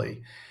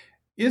initially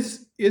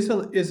is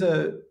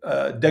a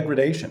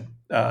degradation.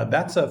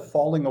 That's a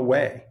falling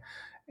away.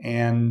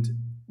 And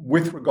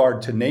with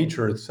regard to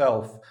nature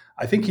itself,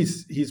 I think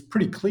he's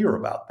pretty clear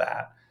about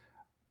that.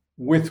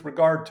 With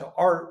regard to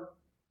art,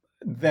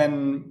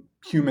 then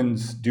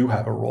humans do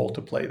have a role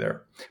to play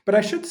there. But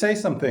I should say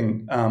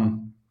something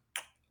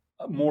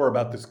more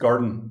about this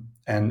garden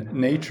and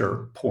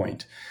nature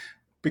point,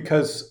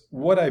 because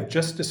what I've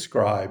just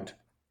described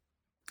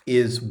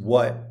is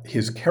what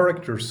his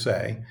characters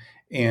say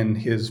in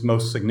his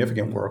most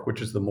significant work,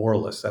 which is The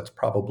Moralist. That's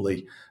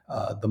probably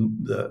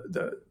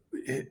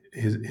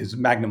his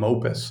magnum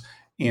opus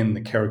in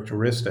the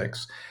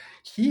characteristics.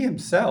 He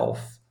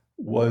himself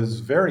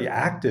was very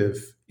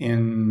active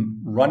in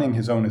running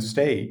his own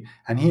estate,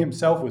 and he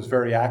himself was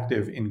very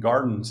active in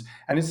gardens.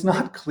 And it's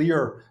not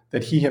clear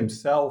that he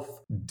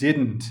himself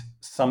didn't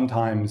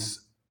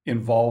sometimes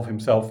involve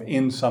himself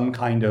in some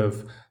kind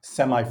of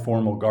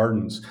semi-formal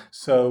gardens.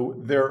 So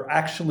there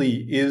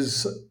actually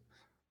is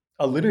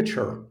a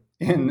literature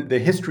in the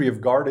history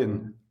of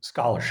garden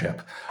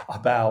scholarship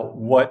about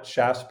what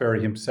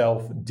Shaftesbury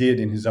himself did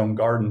in his own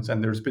gardens.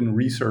 And there's been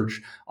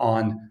research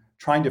on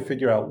trying to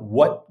figure out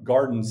what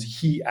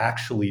gardens he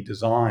actually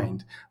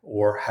designed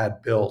or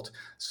had built.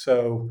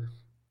 So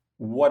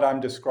what I'm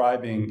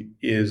describing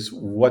is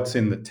what's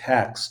in the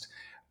text.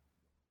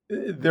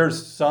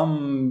 There's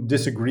some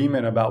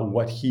disagreement about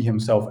what he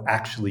himself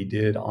actually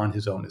did on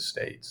his own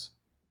estates.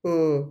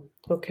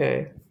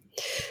 Okay.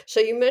 So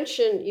you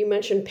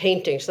mentioned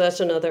painting. So that's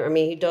another. I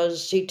mean,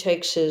 he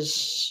takes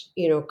his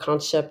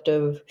concept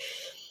of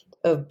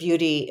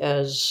beauty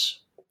as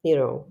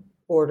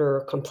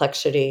order,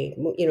 complexity.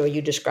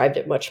 You described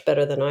it much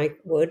better than I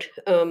would,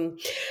 and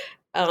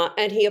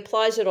he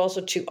applies it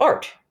also to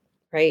art,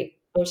 right?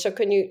 So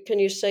can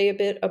you say a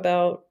bit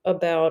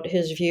about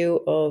his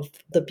view of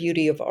the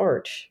beauty of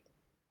art?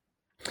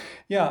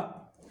 Yeah,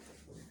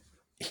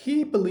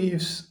 he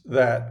believes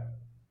that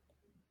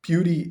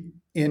beauty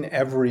in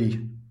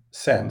every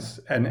sense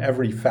and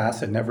every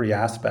facet and every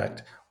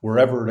aspect,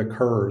 wherever it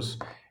occurs,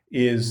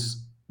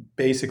 is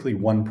basically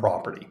one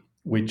property,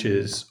 which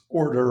is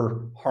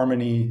order,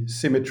 harmony,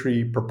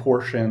 symmetry,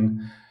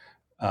 proportion,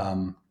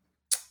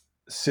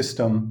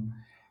 system.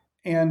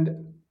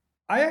 And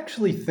I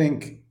actually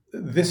think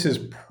this is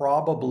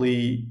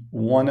probably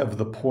one of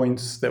the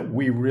points that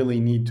we really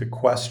need to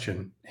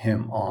question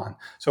him on.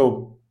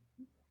 So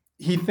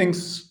he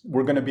thinks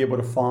we're going to be able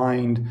to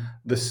find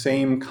the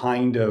same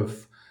kind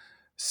of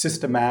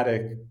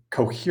systematic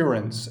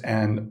coherence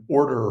and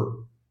order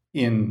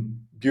in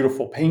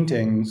beautiful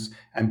paintings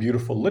and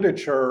beautiful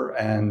literature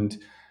and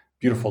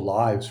beautiful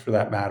lives, for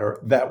that matter,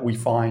 that we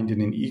find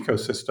in an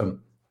ecosystem.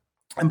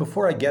 And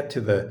before I get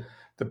to the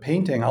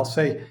painting, I'll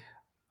say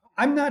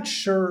I'm not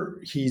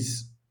sure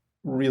he's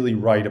really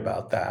right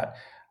about that.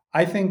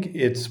 I think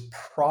it's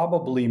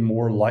probably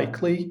more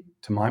likely,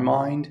 to my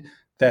mind,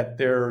 that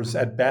there's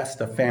at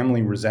best a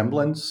family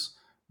resemblance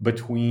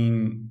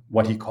between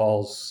what he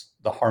calls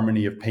the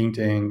harmony of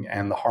painting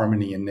and the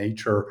harmony in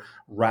nature,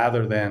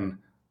 rather than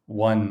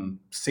one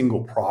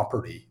single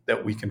property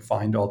that we can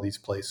find all these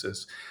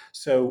places.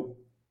 So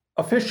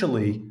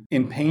officially,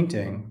 in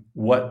painting,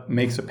 what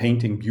makes a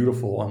painting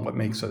beautiful and what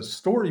makes a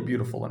story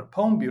beautiful and a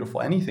poem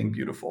beautiful, anything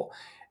beautiful,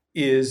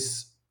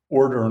 is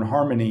order and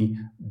harmony,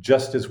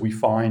 just as we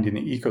find in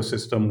an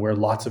ecosystem where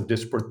lots of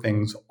disparate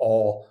things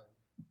all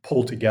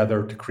pull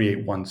together to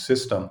create one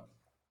system.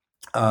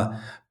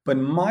 But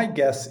my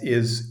guess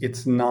is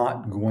it's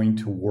not going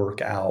to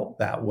work out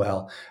that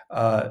well.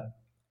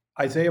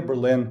 Isaiah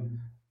Berlin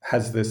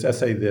has this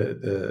essay,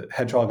 The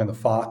Hedgehog and the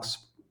Fox,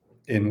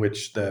 in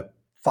which the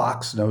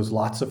fox knows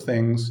lots of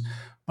things,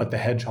 but the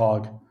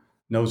hedgehog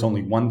knows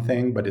only one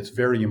thing, but it's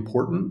very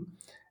important.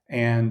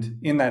 And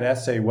in that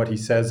essay, what he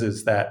says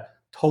is that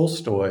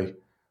Tolstoy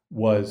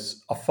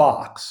was a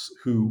fox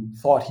who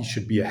thought he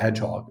should be a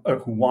hedgehog, or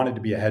who wanted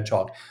to be a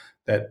hedgehog,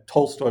 that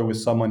Tolstoy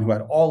was someone who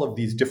had all of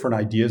these different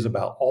ideas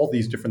about all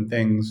these different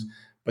things,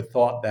 but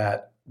thought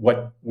that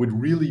what would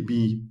really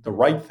be the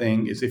right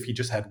thing is if he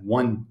just had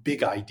one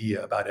big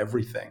idea about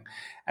everything.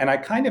 And I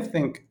kind of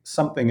think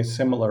something is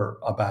similar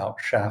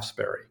about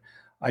Shaftesbury.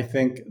 I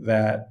think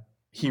that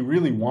he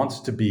really wants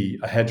to be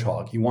a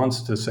hedgehog. He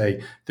wants to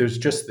say there's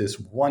just this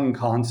one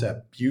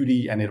concept,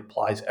 beauty, and it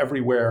applies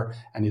everywhere,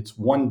 and it's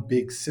one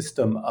big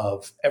system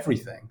of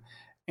everything.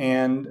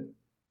 And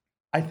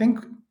I think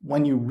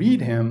when you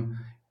read him,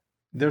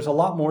 there's a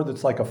lot more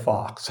that's like a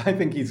fox. I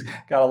think he's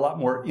got a lot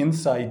more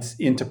insights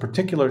into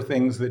particular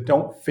things that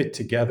don't fit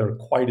together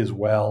quite as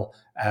well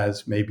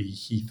as maybe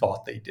he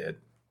thought they did.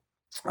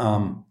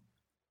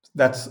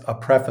 That's a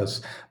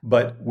preface.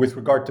 But with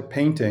regard to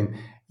painting,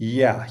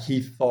 yeah,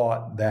 he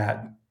thought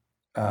that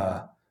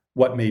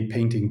what made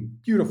painting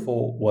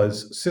beautiful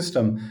was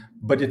system,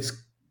 but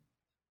it's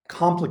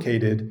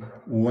complicated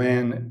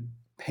when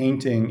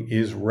painting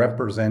is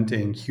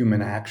representing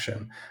human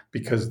action,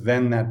 because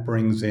then that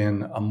brings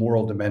in a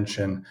moral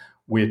dimension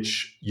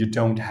which you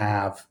don't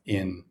have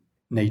in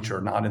nature,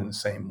 not in the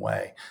same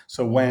way.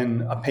 So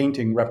when a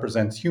painting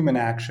represents human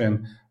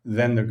action,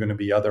 then there are going to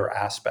be other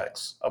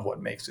aspects of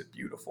what makes it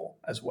beautiful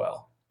as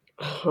well.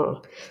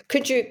 Uh-huh.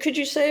 Could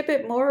you say a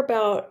bit more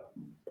about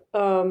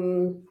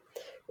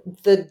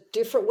the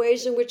different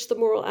ways in which the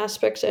moral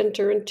aspects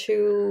enter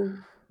into,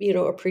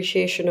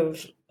 appreciation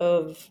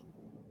of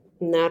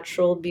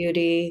natural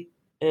beauty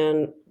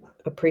and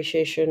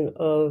appreciation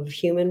of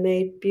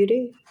human-made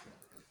beauty?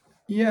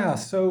 Yeah,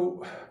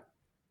 so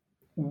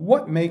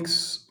what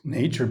makes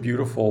nature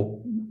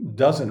beautiful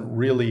doesn't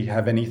really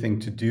have anything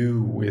to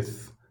do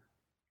with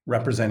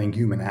representing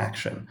human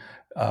action.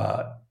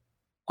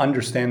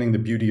 Understanding the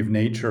beauty of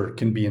nature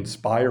can be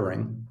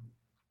inspiring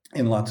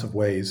in lots of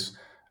ways,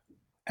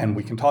 and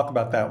we can talk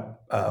about that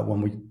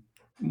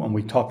when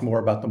we talk more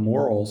about the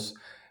morals.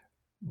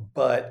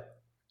 But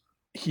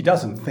he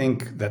doesn't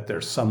think that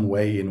there's some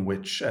way in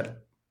which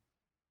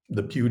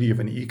the beauty of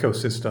an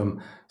ecosystem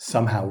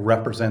somehow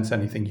represents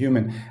anything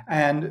human.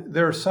 And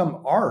there's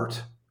some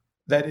art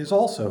that is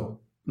also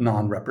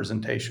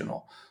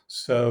non-representational.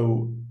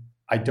 So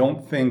I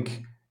don't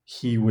think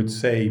he would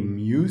say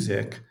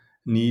music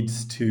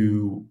needs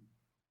to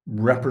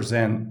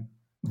represent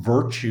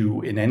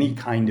virtue in any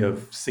kind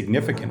of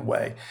significant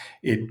way.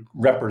 It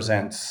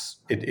represents,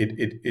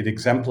 it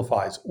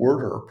exemplifies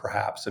order,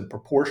 perhaps, and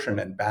proportion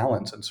and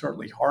balance, and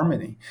certainly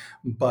harmony.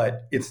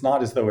 But it's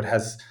not as though it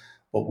has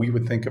what we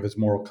would think of as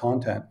moral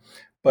content.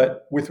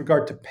 But with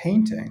regard to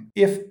painting,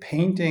 if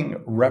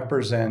painting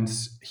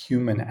represents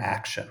human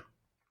action,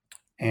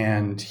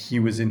 and he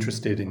was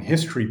interested in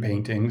history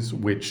paintings,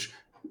 which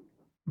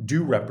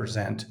do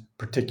represent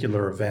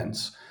particular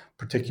events,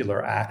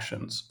 particular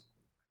actions,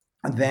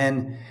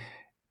 then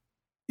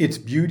its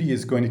beauty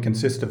is going to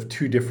consist of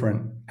two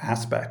different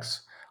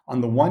aspects.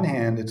 On the one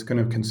hand, it's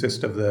going to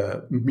consist of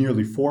the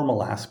merely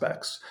formal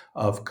aspects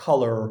of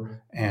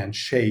color and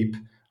shape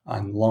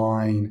and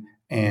line,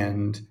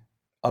 and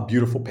a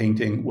beautiful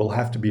painting will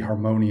have to be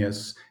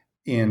harmonious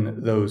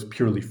in those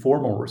purely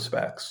formal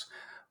respects.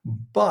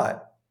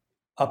 But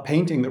a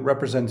painting that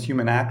represents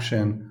human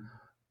action,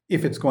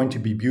 if it's going to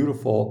be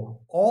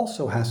beautiful,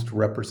 also has to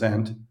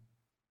represent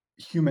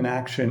human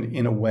action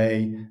in a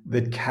way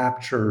that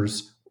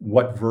captures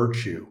what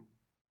virtue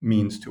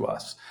means to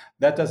us.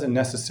 That doesn't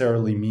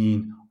necessarily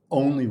mean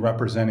only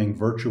representing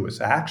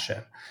virtuous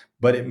action,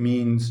 but it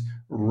means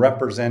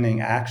representing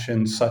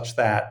action such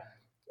that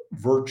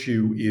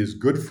virtue is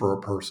good for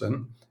a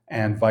person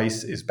and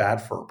vice is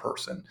bad for a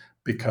person,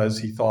 because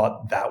he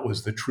thought that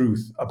was the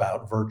truth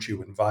about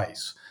virtue and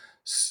vice.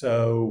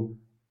 So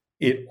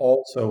it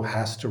also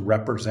has to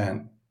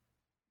represent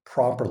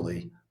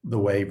properly the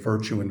way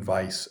virtue and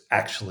vice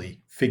actually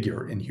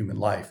figure in human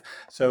life.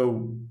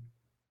 So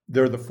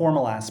there are the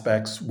formal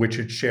aspects, which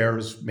it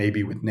shares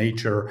maybe with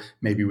nature,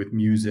 maybe with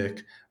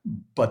music,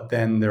 but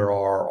then there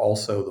are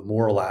also the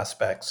moral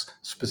aspects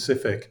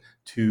specific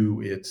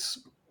to its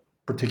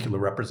particular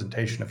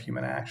representation of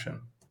human action.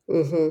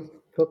 Mm-hmm.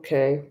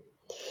 Okay.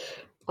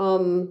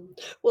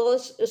 Well,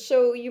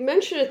 so you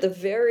mentioned at the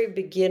very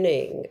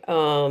beginning,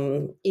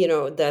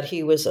 that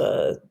he was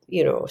an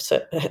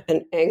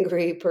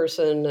angry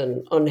person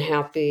and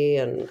unhappy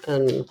and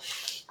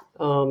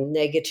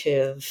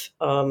negative.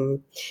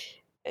 And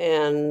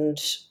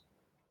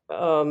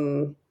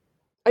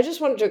I just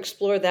wanted to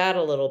explore that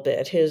a little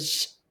bit.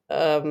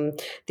 The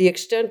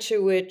extent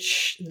to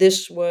which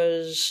this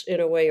was, in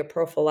a way, a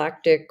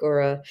prophylactic or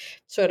a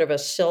sort of a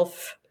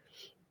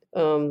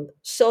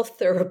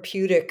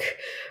self-therapeutic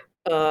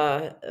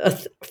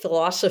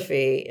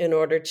philosophy, in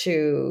order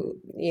to,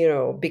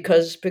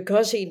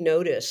 because he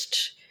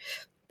noticed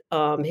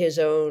his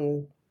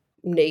own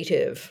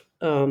native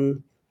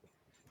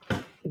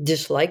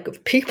dislike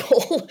of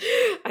people.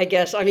 I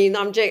guess. I mean,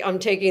 I'm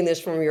taking this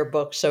from your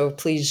book, so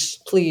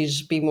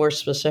please be more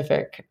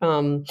specific.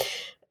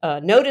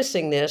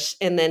 Noticing this,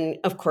 and then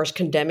of course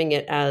condemning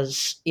it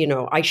as,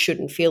 I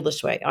shouldn't feel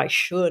this way. I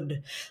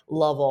should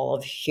love all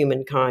of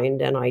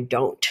humankind, and I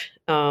don't.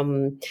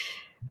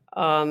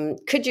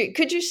 Could you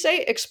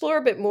explore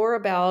a bit more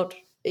about,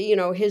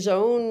 his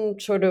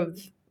own sort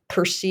of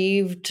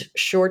perceived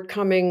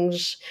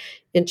shortcomings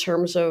in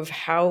terms of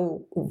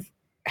how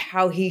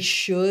he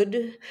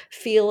should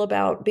feel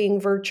about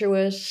being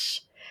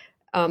virtuous,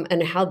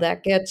 and how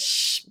that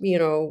gets,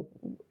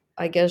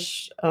 I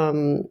guess,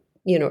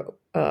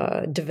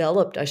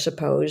 developed, I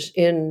suppose,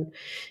 in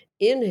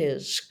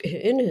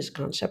his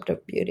concept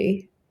of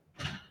beauty.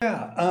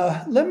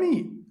 Yeah, let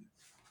me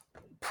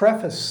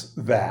preface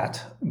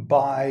that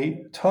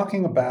by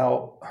talking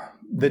about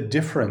the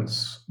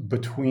difference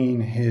between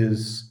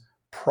his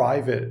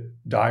private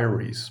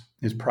diaries,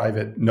 his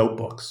private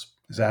notebooks,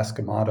 his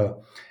schemata,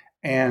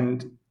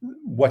 and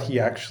what he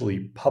actually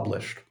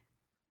published.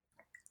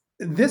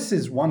 This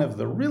is one of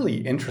the really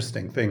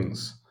interesting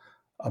things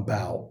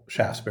about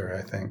Shaftesbury,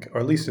 I think, or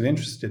at least it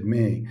interested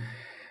me.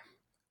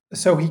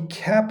 So he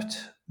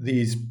kept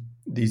these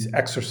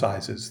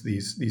exercises,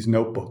 these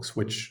notebooks,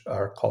 which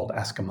are called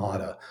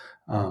schemata,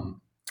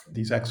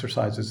 these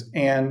exercises,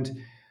 and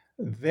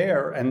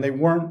they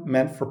weren't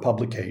meant for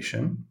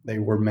publication. They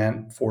were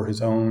meant for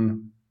his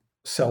own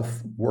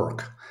self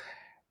work,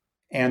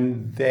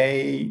 and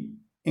they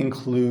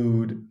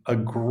include a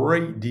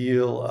great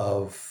deal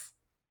of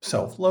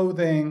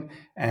self-loathing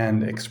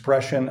and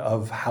expression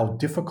of how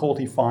difficult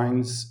he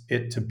finds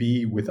it to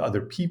be with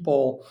other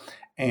people,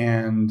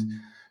 and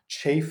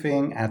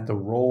chafing at the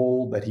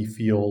role that he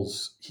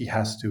feels he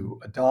has to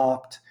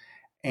adopt.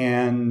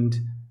 And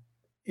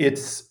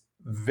it's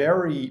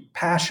very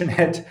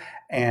passionate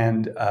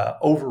and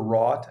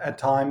overwrought at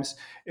times.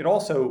 It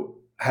also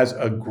has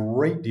a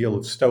great deal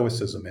of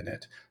stoicism in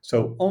it.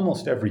 So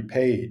almost every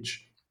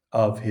page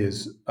of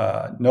his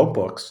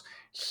notebooks,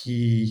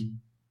 he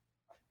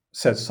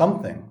says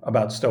something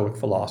about Stoic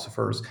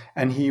philosophers,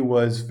 and he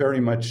was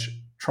very much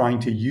trying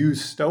to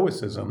use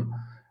Stoicism.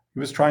 He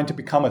was trying to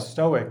become a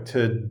Stoic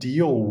to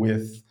deal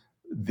with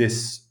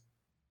this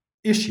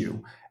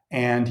issue,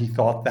 and he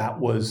thought that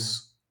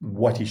was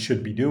what he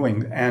should be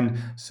doing. And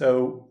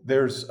so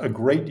there's a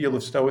great deal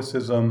of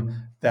Stoicism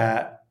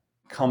that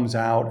comes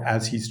out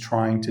as he's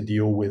trying to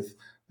deal with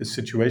this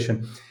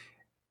situation.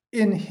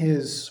 In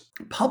his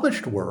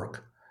published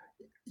work,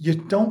 you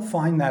don't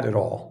find that at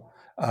all.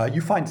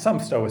 You find some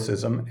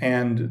Stoicism,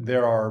 and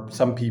there are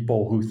some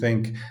people who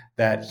think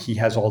that he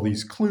has all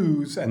these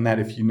clues, and that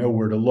if you know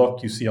where to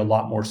look, you see a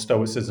lot more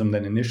Stoicism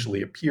than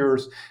initially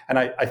appears. And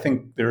I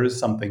think there is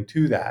something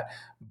to that.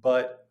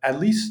 But at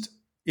least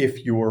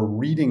if you're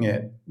reading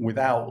it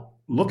without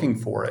looking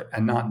for it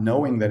and not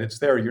knowing that it's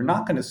there, you're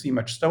not going to see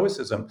much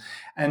Stoicism.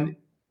 And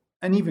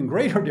an even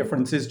greater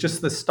difference is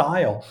just the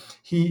style.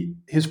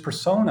 His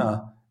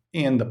persona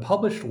in the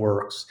published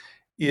works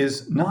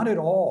is not at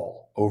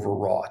all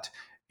overwrought.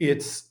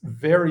 It's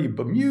very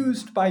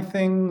bemused by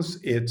things.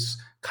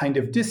 It's kind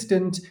of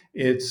distant.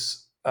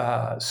 It's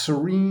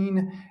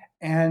serene.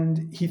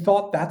 And he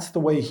thought that's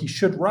the way he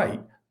should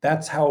write.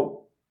 That's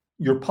how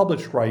your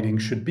published writing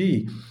should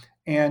be.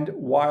 And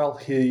while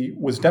he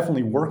was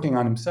definitely working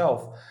on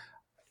himself,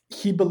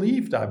 he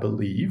believed, I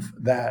believe,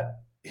 that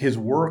his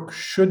work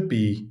should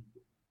be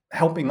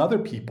helping other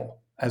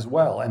people as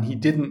well. And he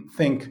didn't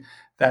think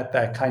that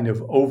that kind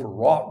of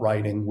overwrought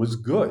writing was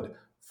good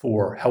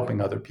for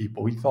helping other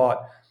people. He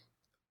thought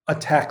a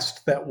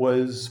text that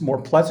was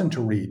more pleasant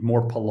to read,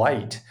 more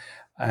polite,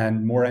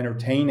 and more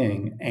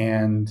entertaining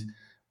and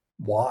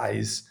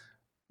wise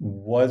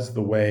was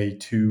the way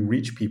to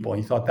reach people.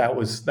 And he thought that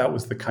was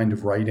the kind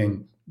of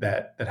writing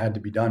that had to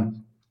be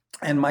done.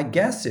 And my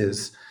guess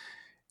is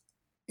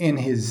in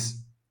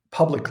his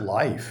public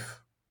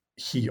life,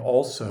 he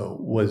also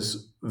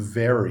was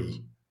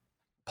very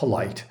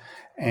polite.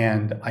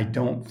 And I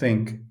don't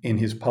think in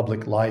his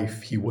public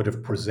life he would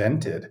have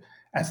presented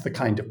as the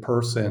kind of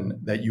person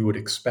that you would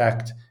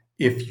expect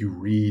if you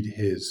read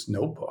his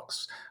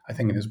notebooks. I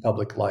think in his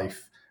public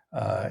life,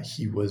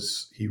 he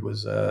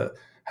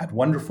had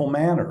wonderful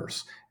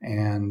manners,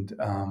 and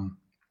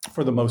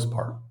for the most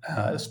part,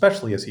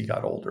 especially as he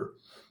got older.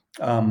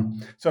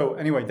 So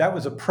anyway, that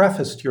was a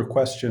preface to your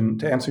question,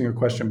 to answering your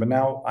question, but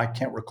now I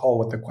can't recall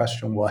what the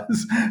question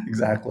was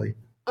exactly.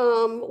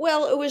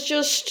 Well, it was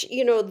just,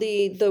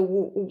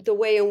 the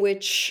way in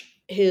which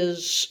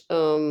his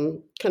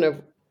kind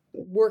of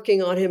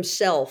working on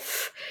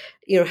himself,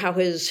 how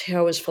his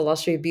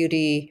philosophy of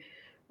beauty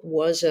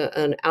was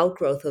an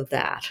outgrowth of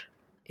that,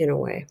 in a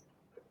way.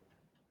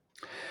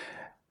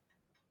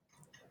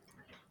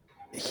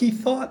 He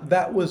thought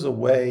that was a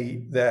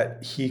way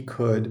that he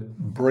could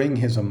bring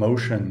his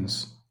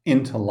emotions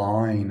into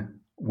line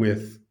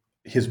with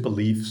his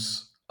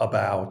beliefs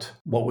about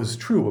what was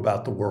true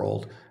about the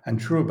world and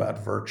true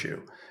about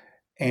virtue,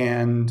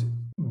 and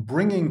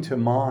bringing to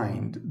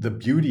mind the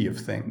beauty of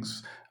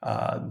things,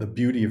 the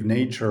beauty of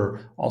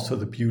nature, also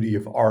the beauty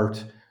of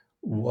art,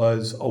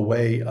 was a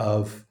way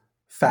of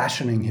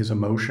fashioning his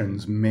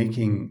emotions,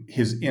 making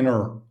his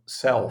inner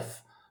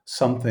self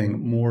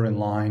something more in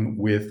line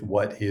with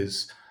what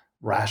his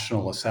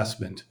rational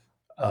assessment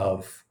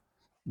of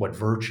what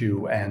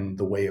virtue and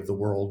the way of the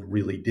world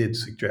really did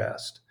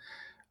suggest.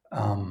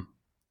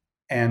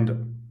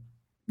 And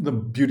the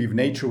beauty of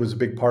nature was a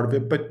big part of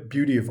it, but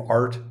beauty of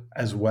art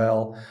as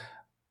well.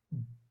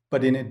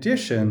 But in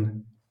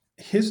addition,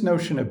 his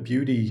notion of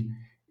beauty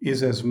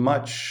is as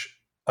much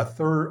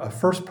a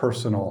first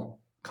personal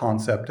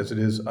concept as it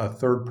is a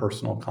third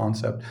personal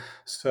concept.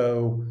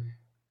 So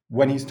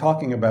when he's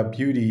talking about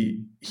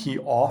beauty, he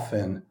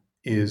often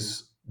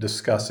is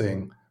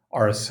discussing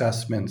our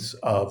assessments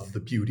of the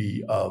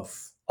beauty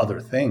of other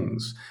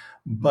things.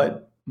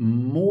 But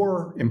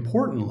more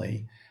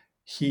importantly,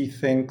 he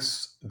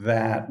thinks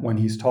that when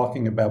he's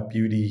talking about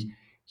beauty,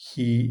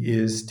 he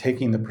is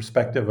taking the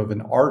perspective of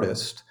an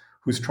artist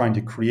who's trying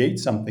to create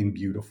something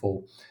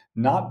beautiful,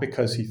 not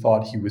because he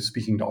thought he was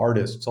speaking to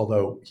artists,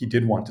 although he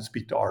did want to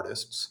speak to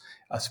artists,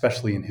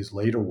 especially in his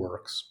later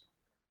works,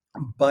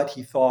 but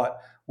he thought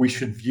we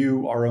should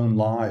view our own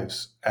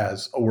lives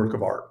as a work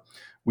of art.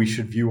 We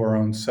should view our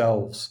own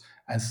selves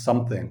as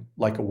something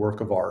like a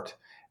work of art.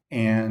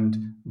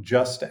 And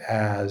just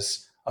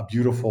as a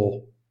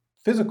beautiful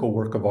physical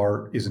work of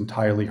art is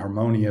entirely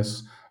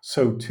harmonious,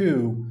 so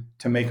too,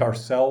 to make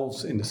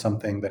ourselves into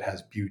something that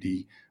has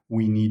beauty,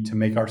 we need to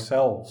make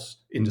ourselves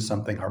into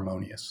something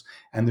harmonious.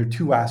 And there are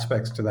two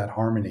aspects to that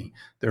harmony.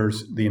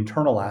 There's the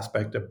internal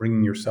aspect of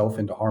bringing yourself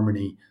into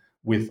harmony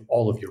with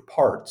all of your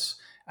parts.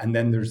 And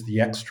then there's the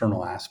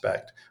external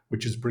aspect,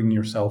 which is bringing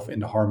yourself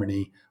into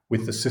harmony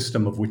with the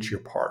system of which you're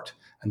part.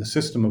 And the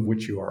system of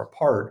which you are a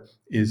part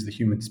is the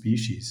human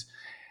species.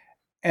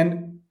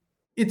 And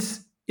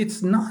it's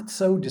not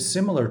so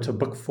dissimilar to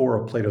Book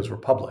 4 of Plato's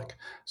Republic.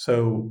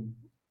 So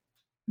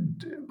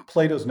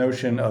Plato's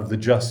notion of the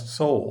just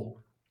soul,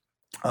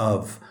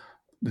 of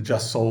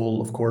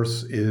of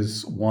course,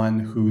 is one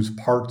whose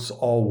parts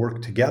all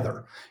work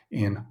together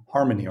in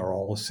harmony, are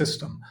all a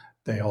system.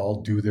 They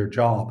all do their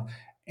job.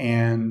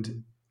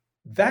 And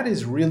that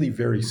is really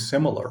very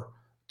similar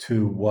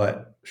to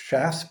what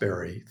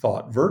Shaftesbury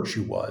thought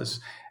virtue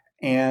was.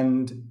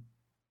 And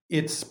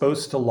it's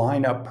supposed to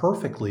line up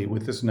perfectly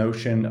with this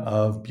notion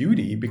of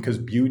beauty, because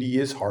beauty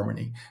is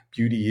harmony.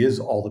 Beauty is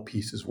all the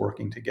pieces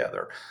working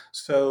together.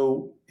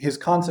 So his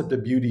concept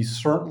of beauty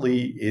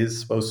certainly is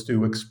supposed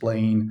to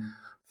explain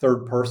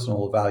third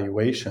personal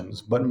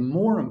evaluations, but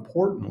more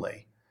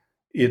importantly,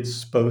 it's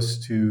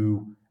supposed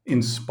to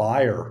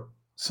inspire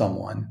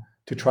someone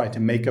to try to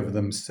make of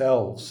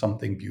themselves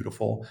something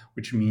beautiful,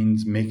 which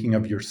means making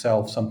of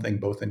yourself something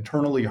both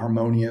internally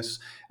harmonious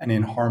and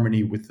in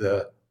harmony with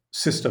the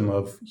system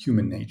of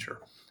human nature.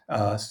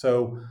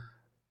 So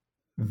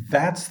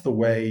that's the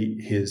way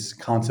his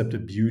concept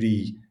of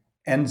beauty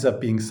ends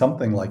up being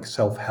something like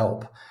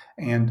self-help.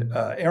 And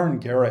Aaron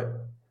Garrett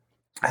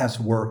has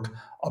work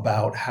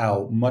about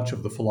how much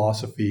of the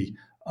philosophy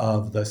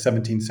of the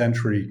 17th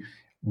century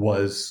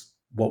was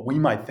what we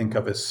might think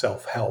of as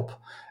self-help.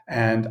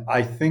 And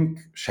I think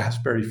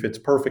Shaftesbury fits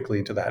perfectly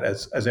into that,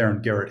 as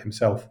Aaron Garrett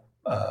himself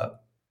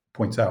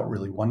points out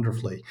really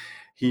wonderfully.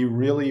 He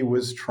really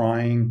was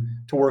trying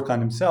to work on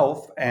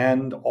himself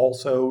and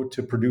also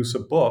to produce a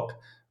book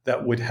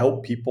that would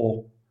help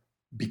people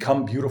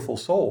become beautiful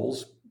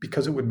souls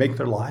because it would make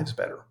their lives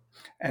better.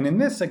 And in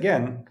this,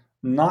 again,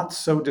 not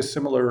so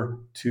dissimilar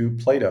to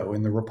Plato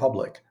in the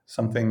Republic,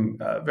 something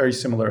very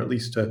similar, at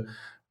least to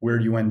where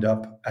you end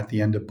up at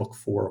the end of Book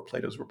 4 of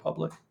Plato's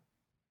Republic.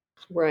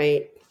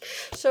 Right.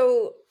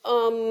 So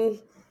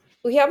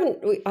we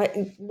haven't.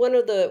 One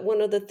of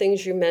the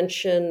things you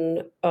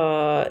mention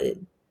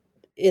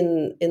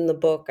in the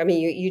book. I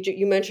mean,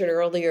 you mentioned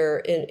earlier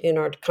in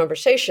our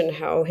conversation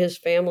how his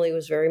family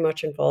was very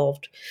much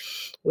involved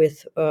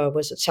with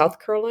was it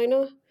South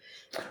Carolina?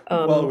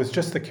 Well, it was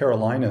just the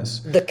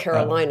Carolinas. The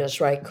Carolinas,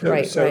 right?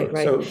 Right.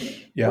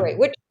 Yeah. Right.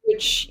 Which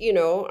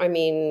I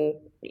mean,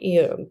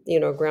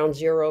 ground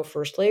zero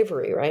for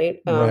slavery,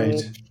 right?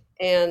 Right.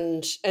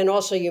 And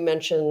also you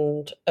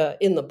mentioned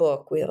in the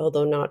book,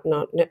 although not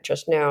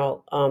just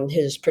now,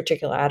 his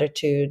particular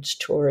attitudes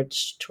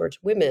towards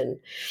women.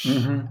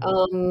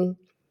 Mm-hmm.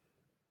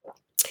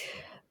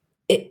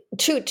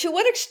 To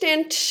what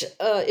extent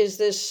is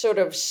this sort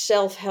of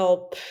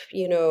self-help,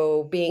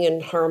 being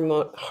in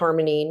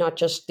harmony, not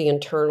just the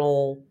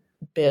internal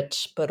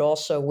bits, but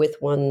also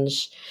with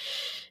one's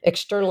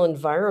external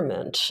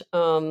environment?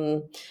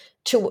 To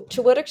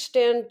what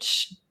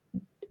extent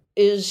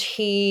is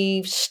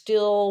he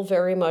still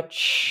very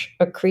much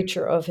a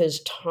creature of his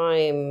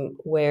time,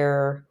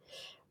 where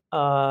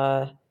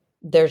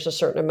there's a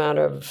certain amount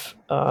of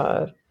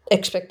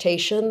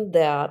expectation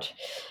that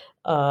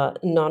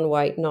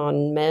non-white,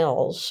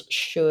 non-males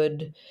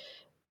should,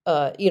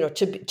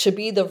 to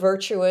be the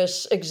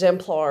virtuous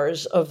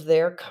exemplars of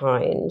their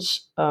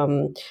kinds,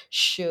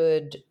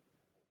 should,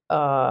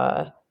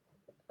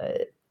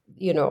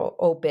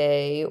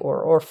 obey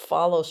or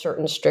follow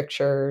certain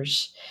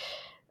strictures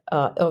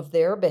of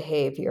their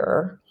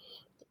behavior,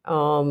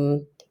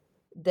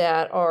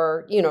 that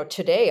are,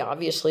 today,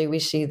 obviously, we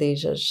see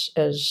these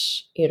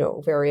as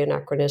very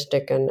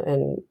anachronistic and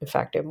in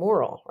fact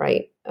immoral,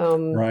 right?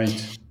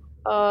 Right.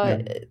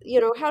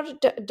 Yeah. How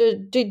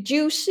did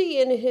you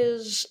see in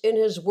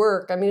his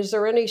work? I mean, is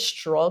there any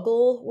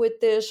struggle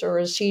with this, or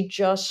is he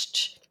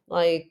just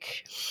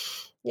like,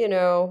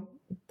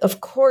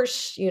 of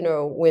course,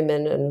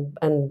 women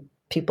and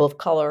people of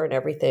color and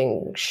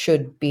everything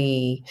should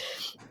be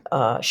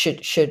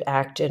should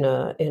act in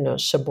a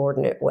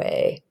subordinate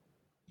way?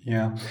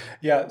 Yeah.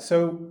 Yeah.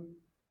 So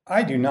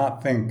I do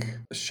not think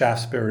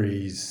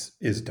Shaftesbury's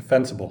is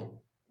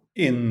defensible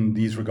in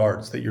these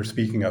regards that you're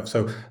speaking of.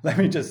 So let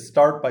me just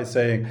start by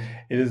saying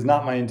it is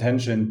not my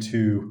intention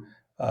to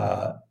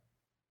uh,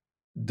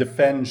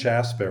 defend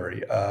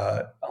Shaftesbury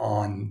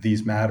on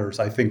these matters.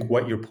 I think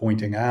what you're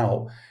pointing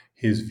out,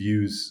 his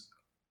views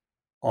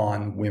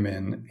on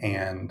women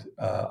and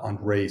on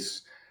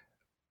race,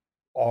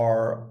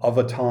 are of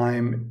a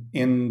time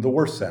in the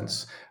worst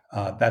sense.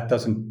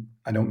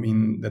 I don't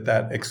mean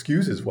that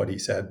excuses what he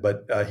said,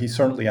 but he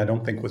certainly, I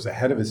don't think, was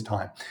ahead of his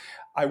time.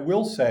 I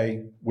will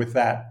say, with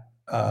that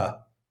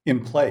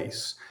in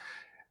place,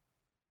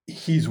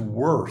 he's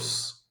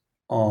worse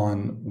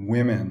on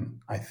women,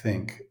 I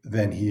think,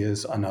 than he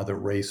is on other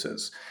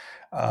races.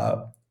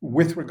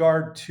 With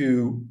regard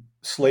to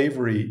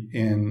slavery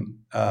in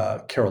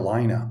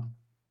Carolina,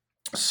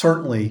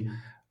 certainly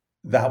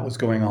that was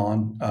going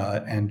on,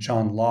 and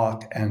John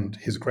Locke and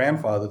his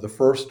grandfather, the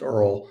first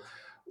Earl,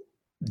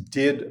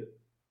 did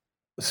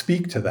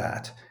speak to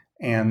that.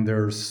 And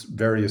there's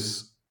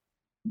various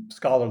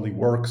scholarly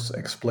works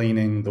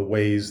explaining the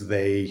ways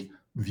they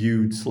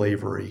viewed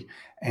slavery,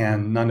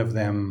 and none of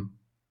them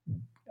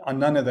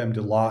did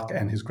Locke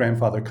and his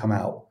grandfather come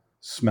out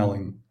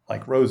smelling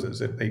like roses.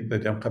 They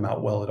don't come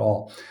out well at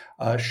all.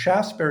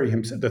 Shaftesbury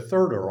himself, the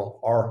third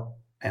Earl, R.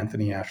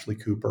 Anthony Ashley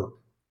Cooper,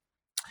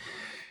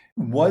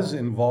 was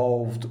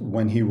involved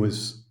when he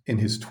was in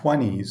his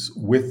 20s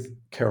with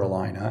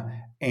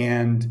Carolina,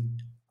 and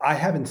I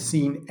haven't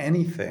seen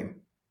anything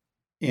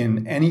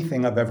in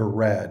anything I've ever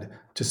read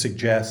to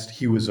suggest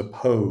he was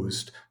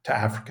opposed to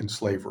African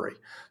slavery.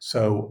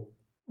 So,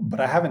 but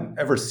I haven't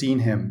ever seen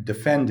him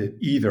defend it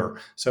either.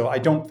 So I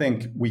don't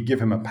think we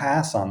give him a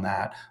pass on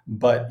that,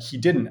 but he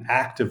didn't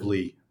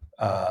actively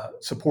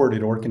support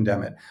it or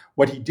condemn it.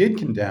 What he did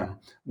condemn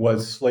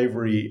was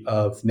slavery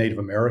of Native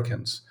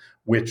Americans,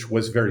 which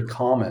was very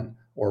common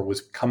or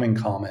was becoming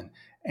common.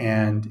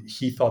 And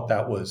he thought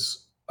that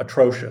was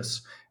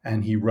atrocious.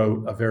 And he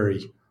wrote a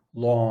very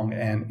long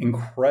and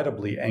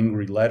incredibly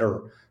angry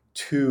letter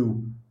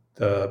to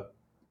the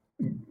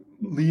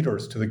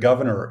leaders, to the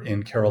governor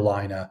in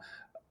Carolina,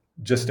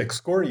 just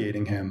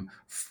excoriating him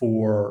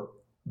for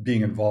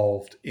being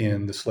involved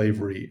in the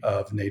slavery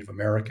of Native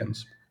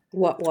Americans.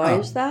 Why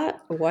is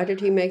that? Why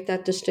did he make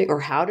that distinction, or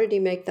how did he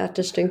make that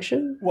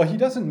distinction? Well, he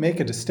doesn't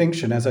make a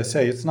distinction. As I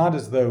say, it's not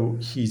as though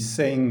he's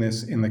saying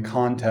this in the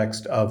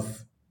context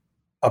of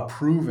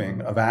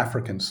approving of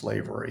African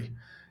slavery.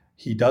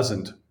 He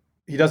doesn't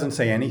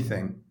say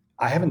anything.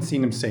 I haven't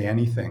seen him say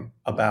anything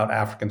about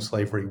African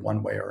slavery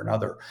one way or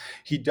another.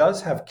 He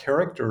does have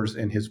characters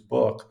in his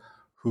book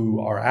who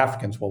are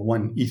Africans. Well,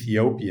 one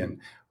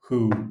Ethiopian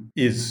who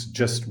is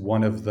just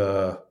one of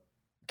the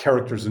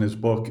characters in his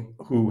book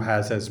who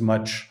has as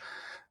much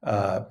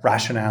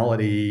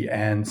rationality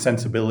and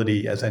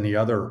sensibility as any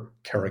other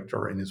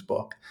character in his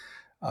book.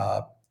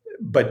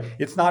 But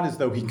it's not as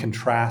though he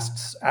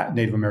contrasts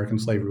Native American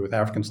slavery with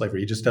African slavery.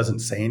 He just doesn't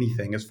say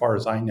anything. As far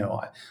as I know,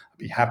 I'd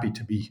be happy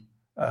to be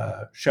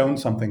shown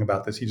something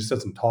about this. He just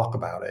doesn't talk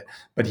about it.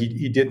 But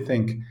he did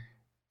think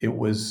it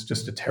was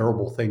just a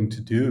terrible thing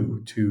to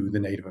do to the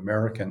Native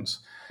Americans.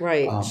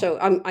 Right. So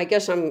I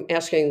guess I'm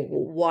asking,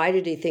 why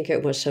did he think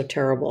it was so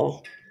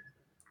terrible?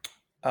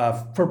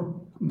 For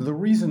the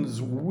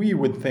reasons we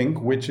would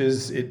think, which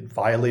is it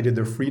violated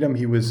their freedom.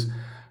 He was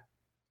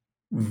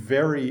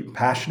very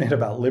passionate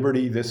about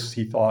liberty. This,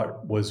 he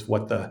thought, was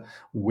what the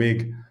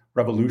Whig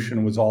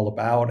Revolution was all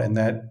about, and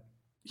that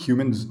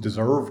humans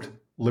deserved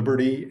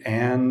liberty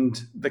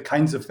and the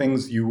kinds of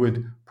things you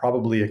would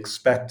probably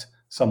expect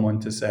someone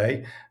to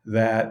say,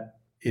 that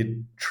it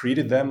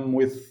treated them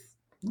with,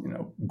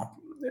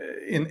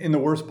 in the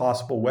worst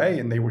possible way,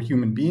 and they were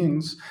human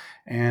beings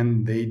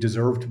and they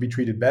deserved to be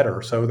treated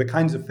better. So the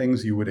kinds of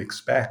things you would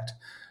expect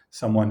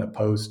someone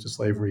opposed to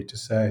slavery to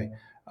say.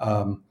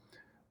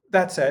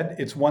 That said,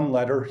 it's one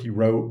letter he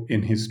wrote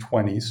in his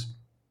 20s,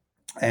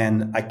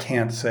 and I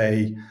can't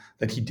say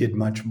that he did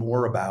much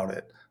more about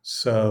it.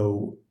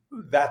 So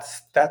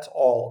that's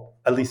all,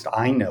 at least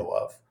I know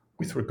of,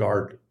 with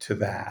regard to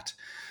that.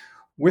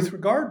 With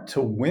regard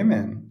to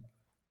women,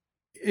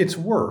 it's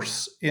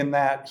worse in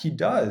that he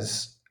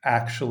does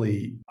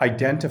actually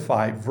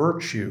identify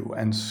virtue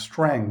and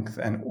strength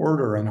and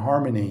order and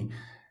harmony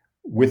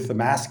with the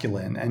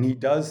masculine. And he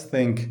does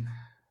think,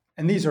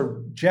 and these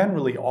are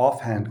generally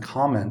offhand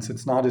comments,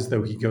 it's not as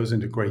though he goes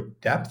into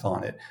great depth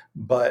on it,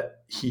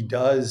 but he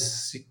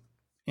does,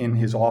 in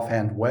his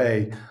offhand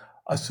way,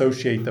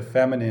 associate the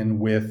feminine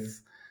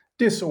with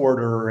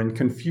disorder and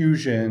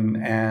confusion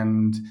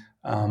and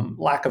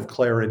lack of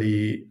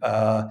clarity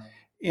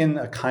in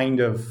a kind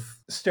of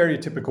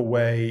stereotypical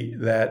way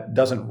that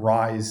doesn't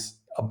rise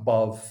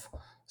above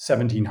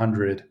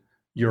 1700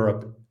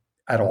 Europe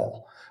at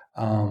all.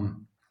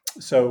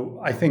 So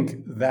I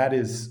think that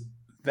is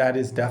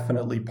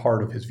definitely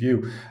part of his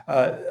view.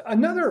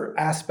 Another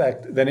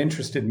aspect that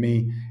interested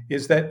me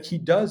is that he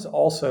does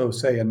also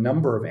say a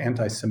number of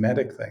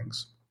anti-Semitic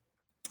things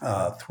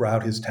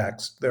throughout his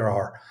text. There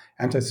are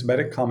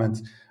anti-Semitic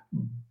comments,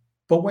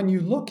 But when you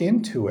look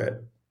into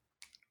it,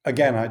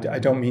 again, I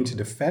don't mean to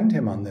defend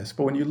him on this,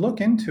 but when you look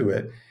into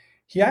it,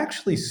 he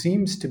actually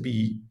seems to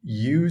be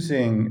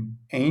using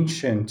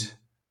ancient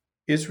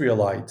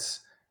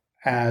Israelites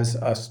as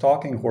a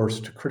stalking horse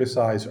to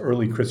criticize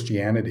early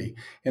Christianity.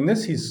 In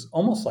this, he's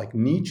almost like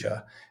Nietzsche,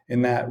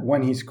 in that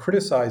when he's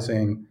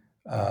criticizing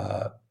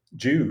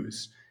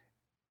Jews,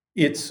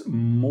 it's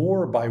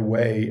more by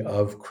way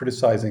of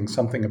criticizing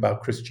something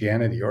about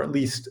Christianity, or at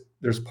least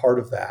there's part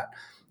of that.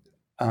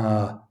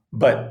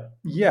 But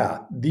yeah,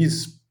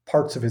 these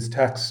parts of his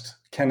text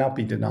cannot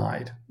be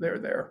denied. They're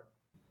there.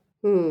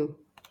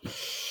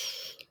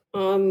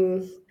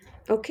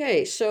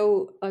 Okay,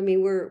 so I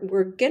mean,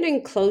 we're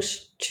getting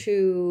close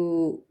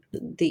to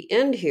the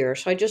end here,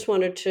 so I just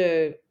wanted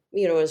to,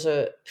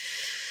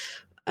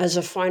 as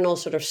a final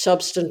sort of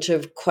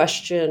substantive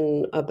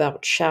question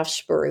about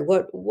Shaftesbury,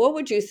 what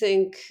would you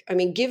think? I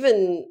mean,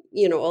 given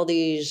all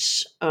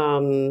these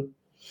you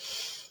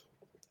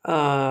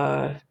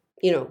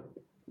know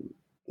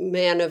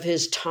man of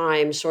his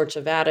time sorts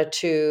of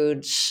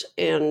attitudes,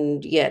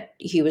 and yet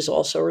he was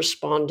also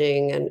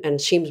responding and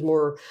seems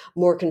more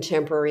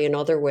contemporary in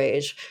other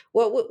ways.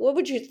 What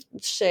would you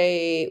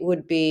say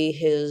would be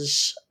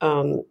his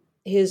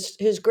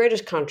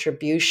greatest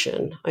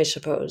contribution, I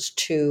suppose,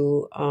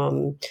 to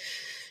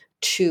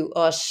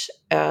us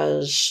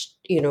as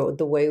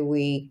the way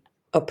we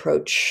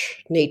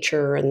approach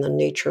nature and the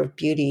nature of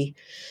beauty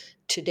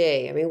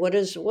today? I mean, what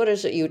is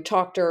it? You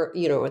talked, at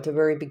the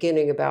very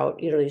beginning about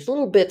these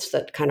little bits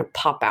that kind of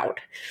pop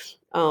out,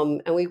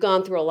 and we've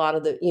gone through a lot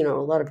of a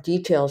lot of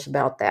details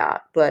about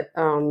that. But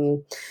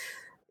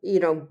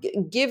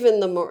given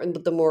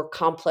the more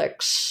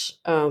complex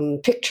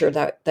picture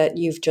that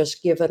you've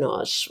just given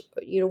us,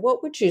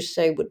 what would you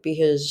say would be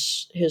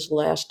his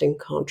lasting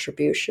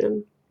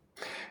contribution?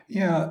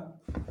 Yeah,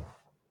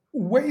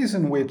 ways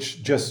in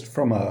which, just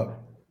from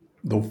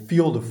the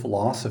field of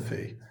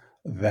philosophy,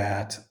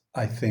 that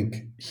I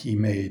think he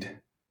made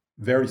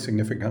very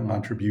significant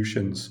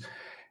contributions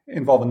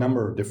involve a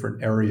number of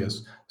different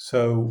areas.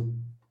 So,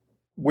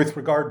 with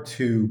regard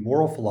to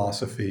moral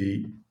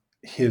philosophy,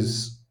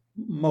 his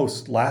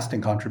most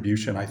lasting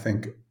contribution, I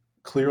think,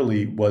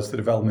 clearly was the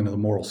development of the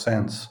moral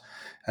sense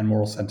and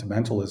moral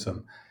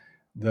sentimentalism.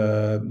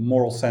 The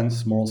moral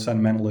sense, moral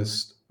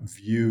sentimentalist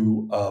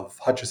view of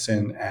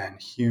Hutcheson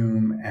and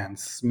Hume and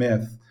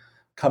Smith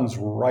comes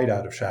right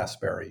out of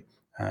Shaftesbury.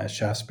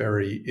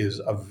 Shaftesbury is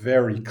a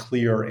very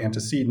clear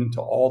antecedent to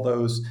all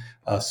those.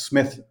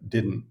 Smith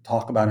didn't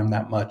talk about him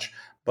that much,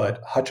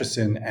 but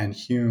Hutcheson and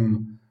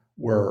Hume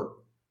were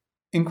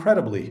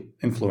incredibly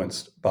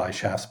influenced by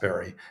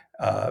Shaftesbury.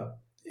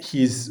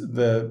 He's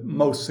the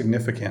most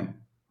significant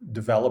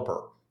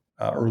developer,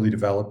 early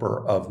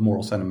developer of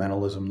moral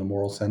sentimentalism, the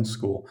moral sense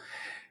school.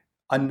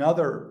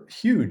 Another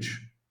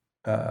huge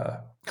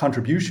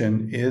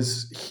contribution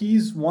is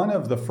he's one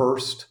of the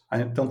first,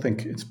 I don't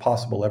think it's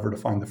possible ever to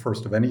find the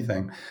first of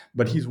anything,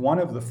 but he's one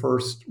of the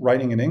first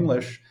writing in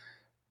English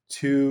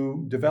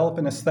to develop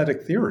an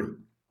aesthetic theory.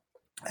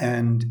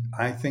 And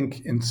I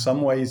think in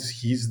some ways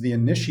he's the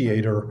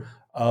initiator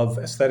of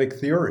aesthetic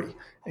theory,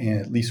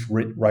 at least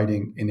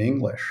writing in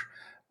English.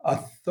 A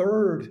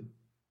third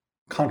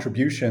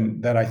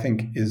contribution that I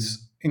think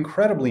is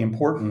incredibly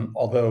important,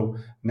 although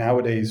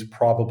nowadays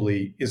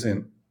probably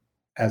isn't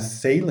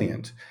as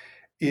salient,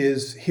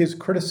 is his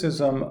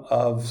criticism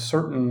of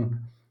certain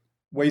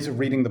ways of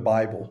reading the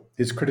Bible,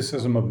 his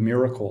criticism of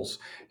miracles,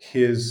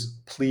 his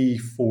plea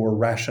for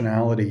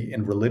rationality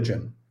in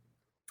religion.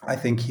 I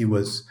think he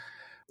was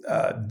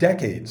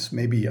decades,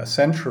 maybe a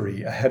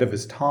century ahead of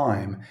his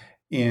time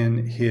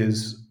in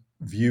his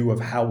view of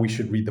how we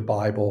should read the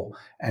Bible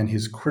and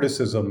his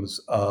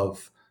criticisms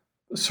of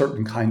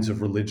certain kinds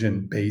of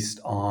religion based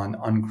on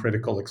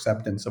uncritical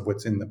acceptance of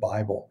what's in the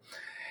Bible.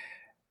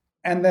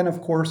 And then, of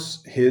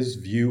course, his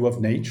view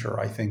of nature,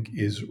 I think,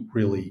 is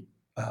really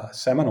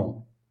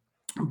seminal.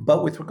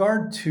 But with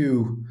regard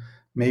to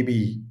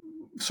maybe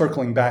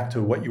circling back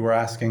to what you were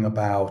asking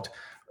about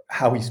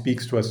how he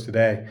speaks to us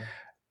today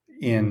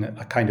in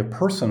a kind of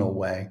personal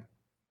way,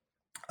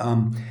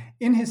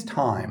 in his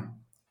time,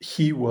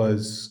 he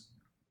was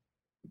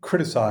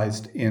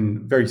criticized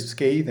in very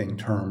scathing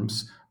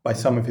terms by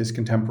some of his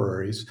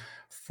contemporaries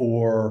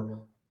for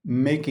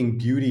making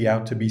beauty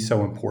out to be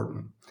so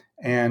important.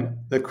 And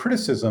the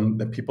criticism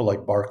that people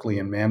like Berkeley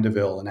and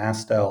Mandeville and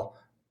Astel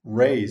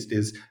raised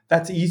is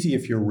that's easy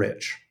if you're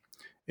rich.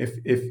 If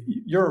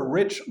you're a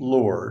rich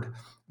lord,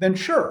 then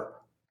sure,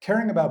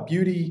 caring about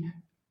beauty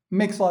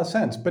makes a lot of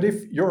sense. But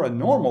if you're a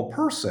normal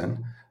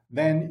person,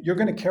 then you're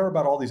going to care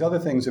about all these other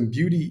things, and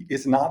beauty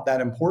is not that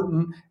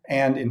important.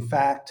 And in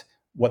fact,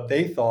 what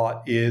they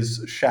thought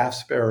is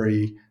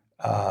Shaftesbury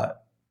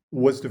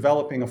was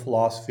developing a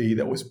philosophy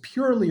that was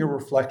purely a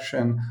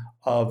reflection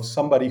of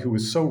somebody who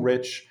was so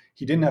rich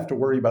he didn't have to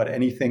worry about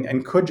anything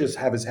and could just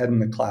have his head in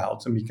the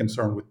clouds and be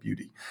concerned with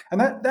beauty. And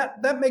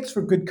that makes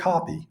for good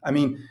copy. I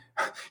mean,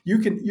 you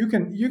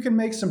can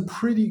make some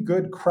pretty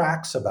good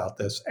cracks about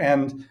this.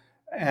 And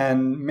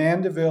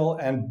Mandeville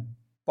and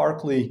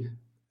Berkeley,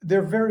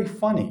 they're very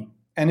funny.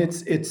 and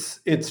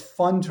it's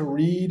fun to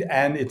read,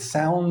 and it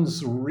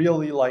sounds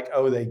really like,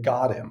 oh, they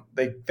got him.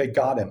 They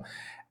got him.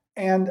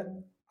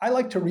 And I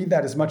like to read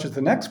that as much as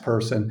the next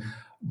person.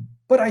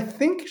 But I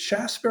think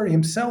Shaftesbury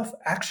himself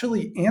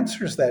actually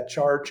answers that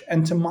charge.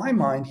 And to my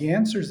mind, he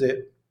answers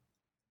it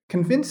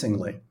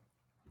convincingly.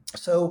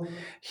 So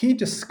he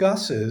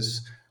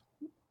discusses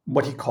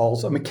what he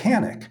calls a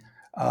mechanic.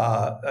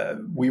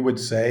 We would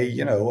say,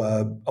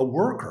 a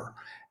worker.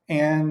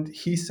 And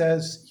he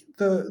says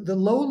the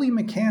lowly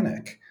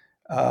mechanic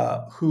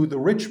who the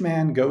rich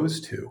man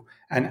goes to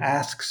and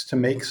asks to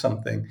make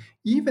something,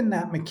 even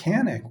that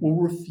mechanic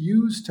will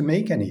refuse to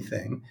make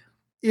anything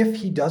if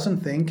he doesn't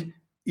think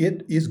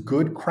it is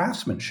good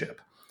craftsmanship,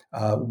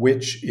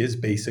 which is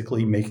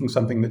basically making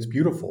something that's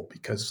beautiful,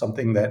 because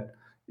something that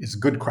is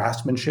good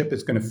craftsmanship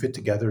is going to fit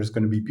together, is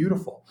going to be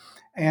beautiful.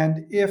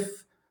 And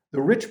if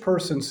the rich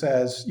person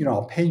says,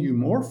 I'll pay you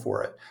more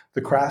for it,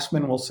 the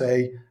craftsman will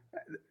say,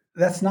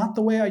 that's not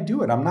the way I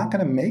do it. I'm not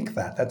going to make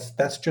that.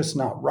 That's just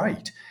not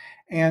right.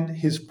 And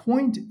his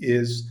point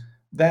is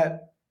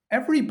that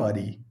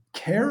everybody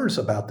cares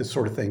about this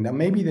sort of thing. Now,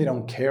 maybe they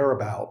don't care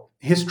about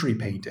history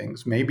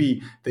paintings.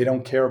 Maybe they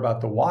don't care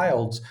about the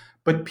wilds,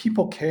 but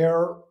people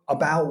care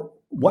about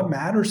what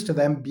matters to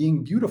them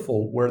being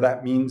beautiful, where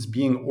that means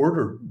being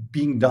ordered,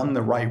 being done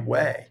the right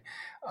way.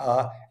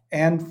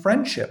 And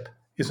friendship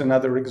is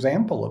another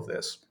example of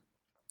this.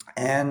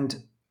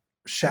 And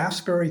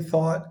Shaftesbury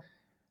thought,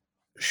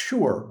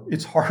 sure,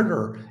 it's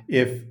harder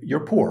if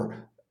you're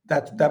poor.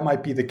 That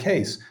might be the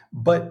case,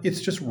 but it's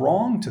just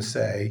wrong to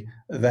say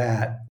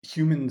that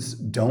humans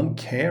don't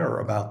care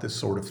about this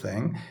sort of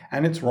thing.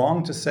 And it's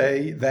wrong to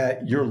say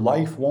that your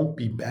life won't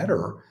be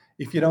better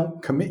if you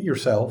don't commit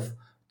yourself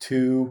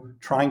to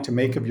trying to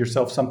make of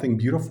yourself something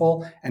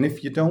beautiful. And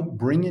if you don't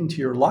bring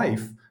into your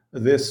life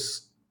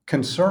this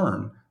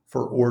concern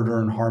for order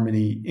and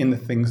harmony in the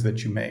things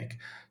that you make.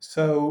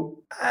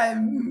 So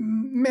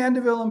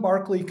Mandeville and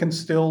Berkeley can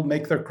still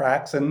make their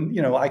cracks. And,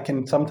 I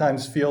can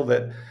sometimes feel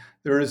that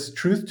there is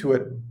truth to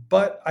it.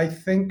 But I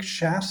think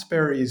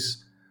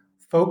Shaftesbury's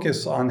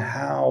focus on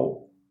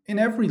how in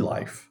every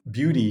life,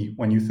 beauty,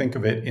 when you think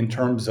of it in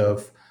terms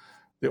of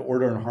the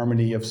order and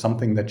harmony of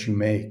something that you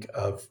make,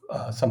 of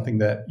something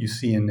that you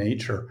see in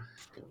nature,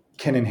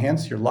 can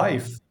enhance your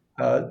life,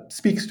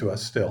 speaks to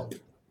us still.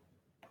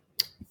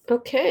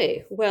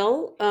 Okay,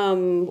 well,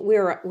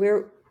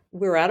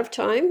 we're out of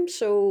time,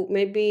 so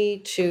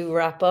maybe to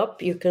wrap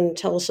up, you can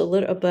tell us a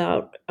little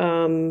about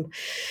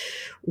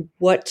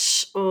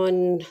what's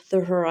on the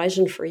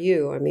horizon for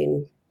you. I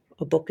mean,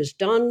 a book is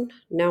done.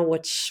 Now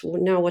what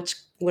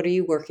are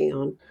you working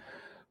on?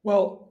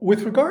 Well,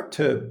 with regard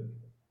to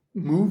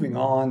moving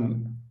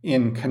on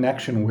in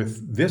connection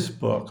with this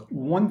book,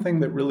 one thing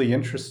that really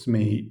interests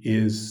me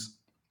is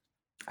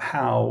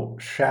how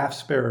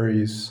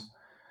Shaftesbury's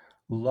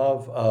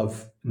love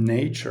of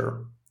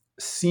nature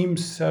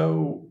seems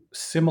so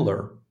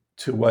similar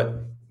to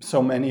what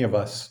so many of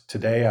us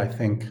today, I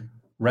think,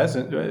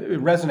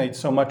 resonates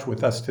so much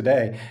with us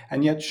today.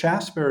 And yet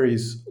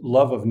Shaftesbury's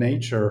love of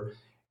nature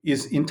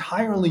is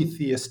entirely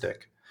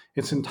theistic.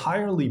 It's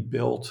entirely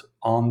built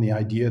on the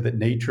idea that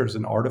nature is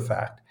an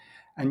artifact.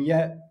 And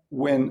yet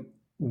when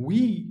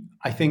we,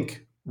 I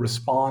think,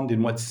 respond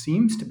in what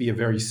seems to be a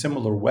very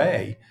similar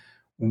way,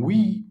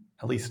 we,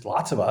 at least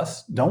lots of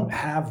us, don't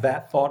have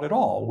that thought at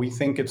all. We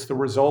think it's the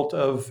result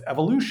of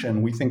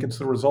evolution. We think it's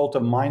the result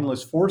of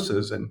mindless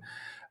forces and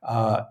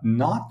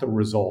not the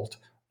result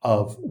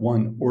of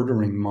one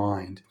ordering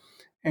mind.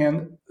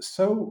 And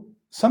so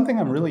something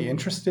I'm really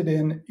interested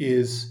in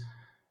is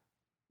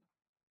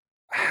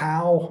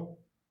how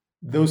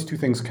those two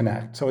things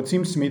connect. So it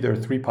seems to me there are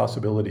three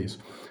possibilities.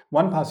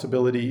 One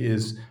possibility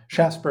is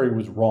Shaftesbury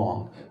was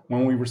wrong.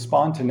 When we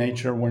respond to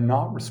nature, we're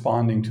not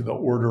responding to the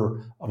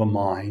order of a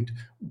mind.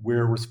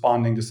 We're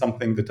responding to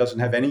something that doesn't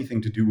have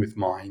anything to do with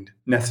mind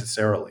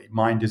necessarily.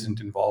 Mind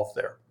isn't involved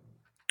there.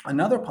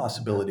 Another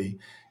possibility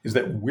is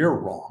that we're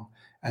wrong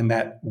and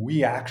that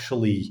we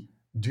actually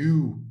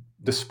do,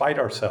 despite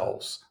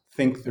ourselves,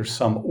 think there's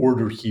some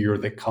order here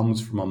that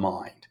comes from a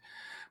mind.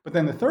 But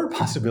then the third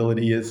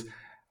possibility is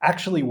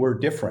actually we're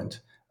different.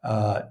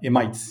 It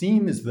might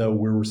seem as though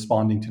we're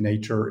responding to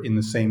nature in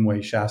the same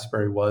way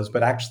Shaftesbury was,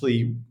 but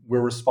actually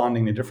we're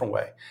responding in a different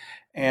way.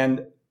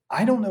 And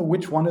I don't know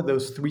which one of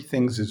those three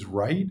things is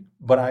right,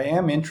 but I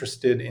am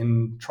interested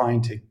in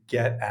trying to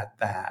get at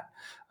that.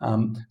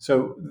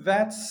 So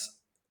that's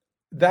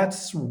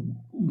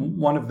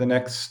one of the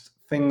next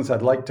things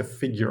I'd like to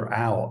figure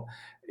out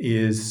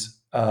is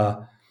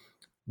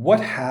what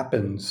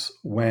happens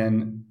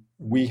when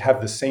we have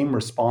the same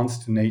response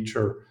to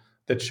nature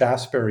that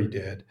Shaftesbury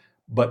did,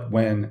 but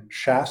when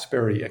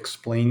Shaftesbury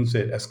explains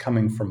it as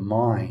coming from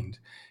mind,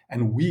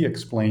 and we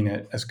explain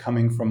it as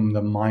coming from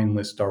the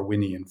mindless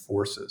Darwinian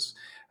forces.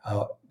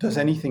 Does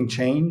anything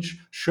change?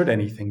 Should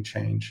anything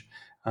change?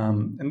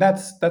 And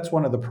that's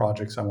one of the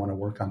projects I want to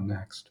work on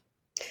next.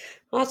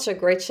 Well, that's a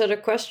great set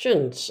of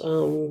questions,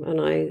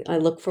 and I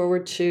look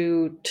forward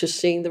to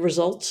seeing the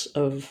results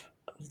of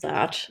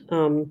that.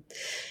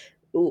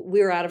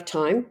 we're out of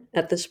time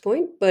at this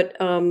point, but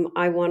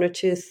I wanted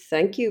to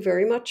thank you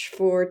very much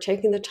for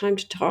taking the time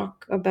to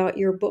talk about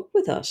your book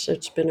with us.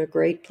 It's been a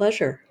great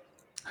pleasure.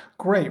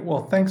 Great.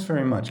 Well, thanks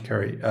very much,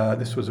 Carrie.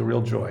 This was a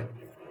real joy.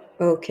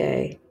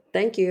 Okay.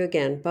 Thank you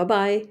again.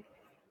 Bye-bye.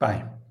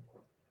 Bye.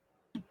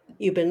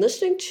 You've been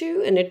listening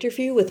to an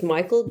interview with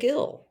Michael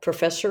Gill,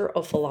 Professor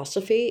of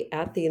Philosophy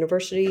at the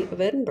University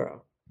of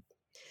Edinburgh.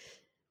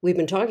 We've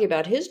been talking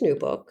about his new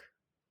book,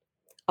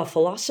 A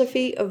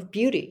Philosophy of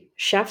Beauty,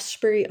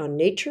 Shaftesbury on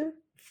Nature,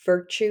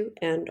 Virtue,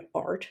 and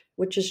Art,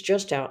 which is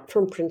just out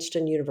from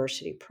Princeton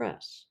University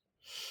Press.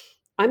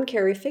 I'm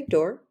Carrie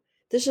Figdor.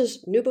 This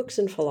is New Books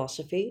in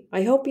Philosophy.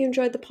 I hope you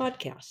enjoyed the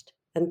podcast,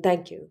 and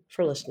thank you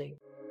for listening.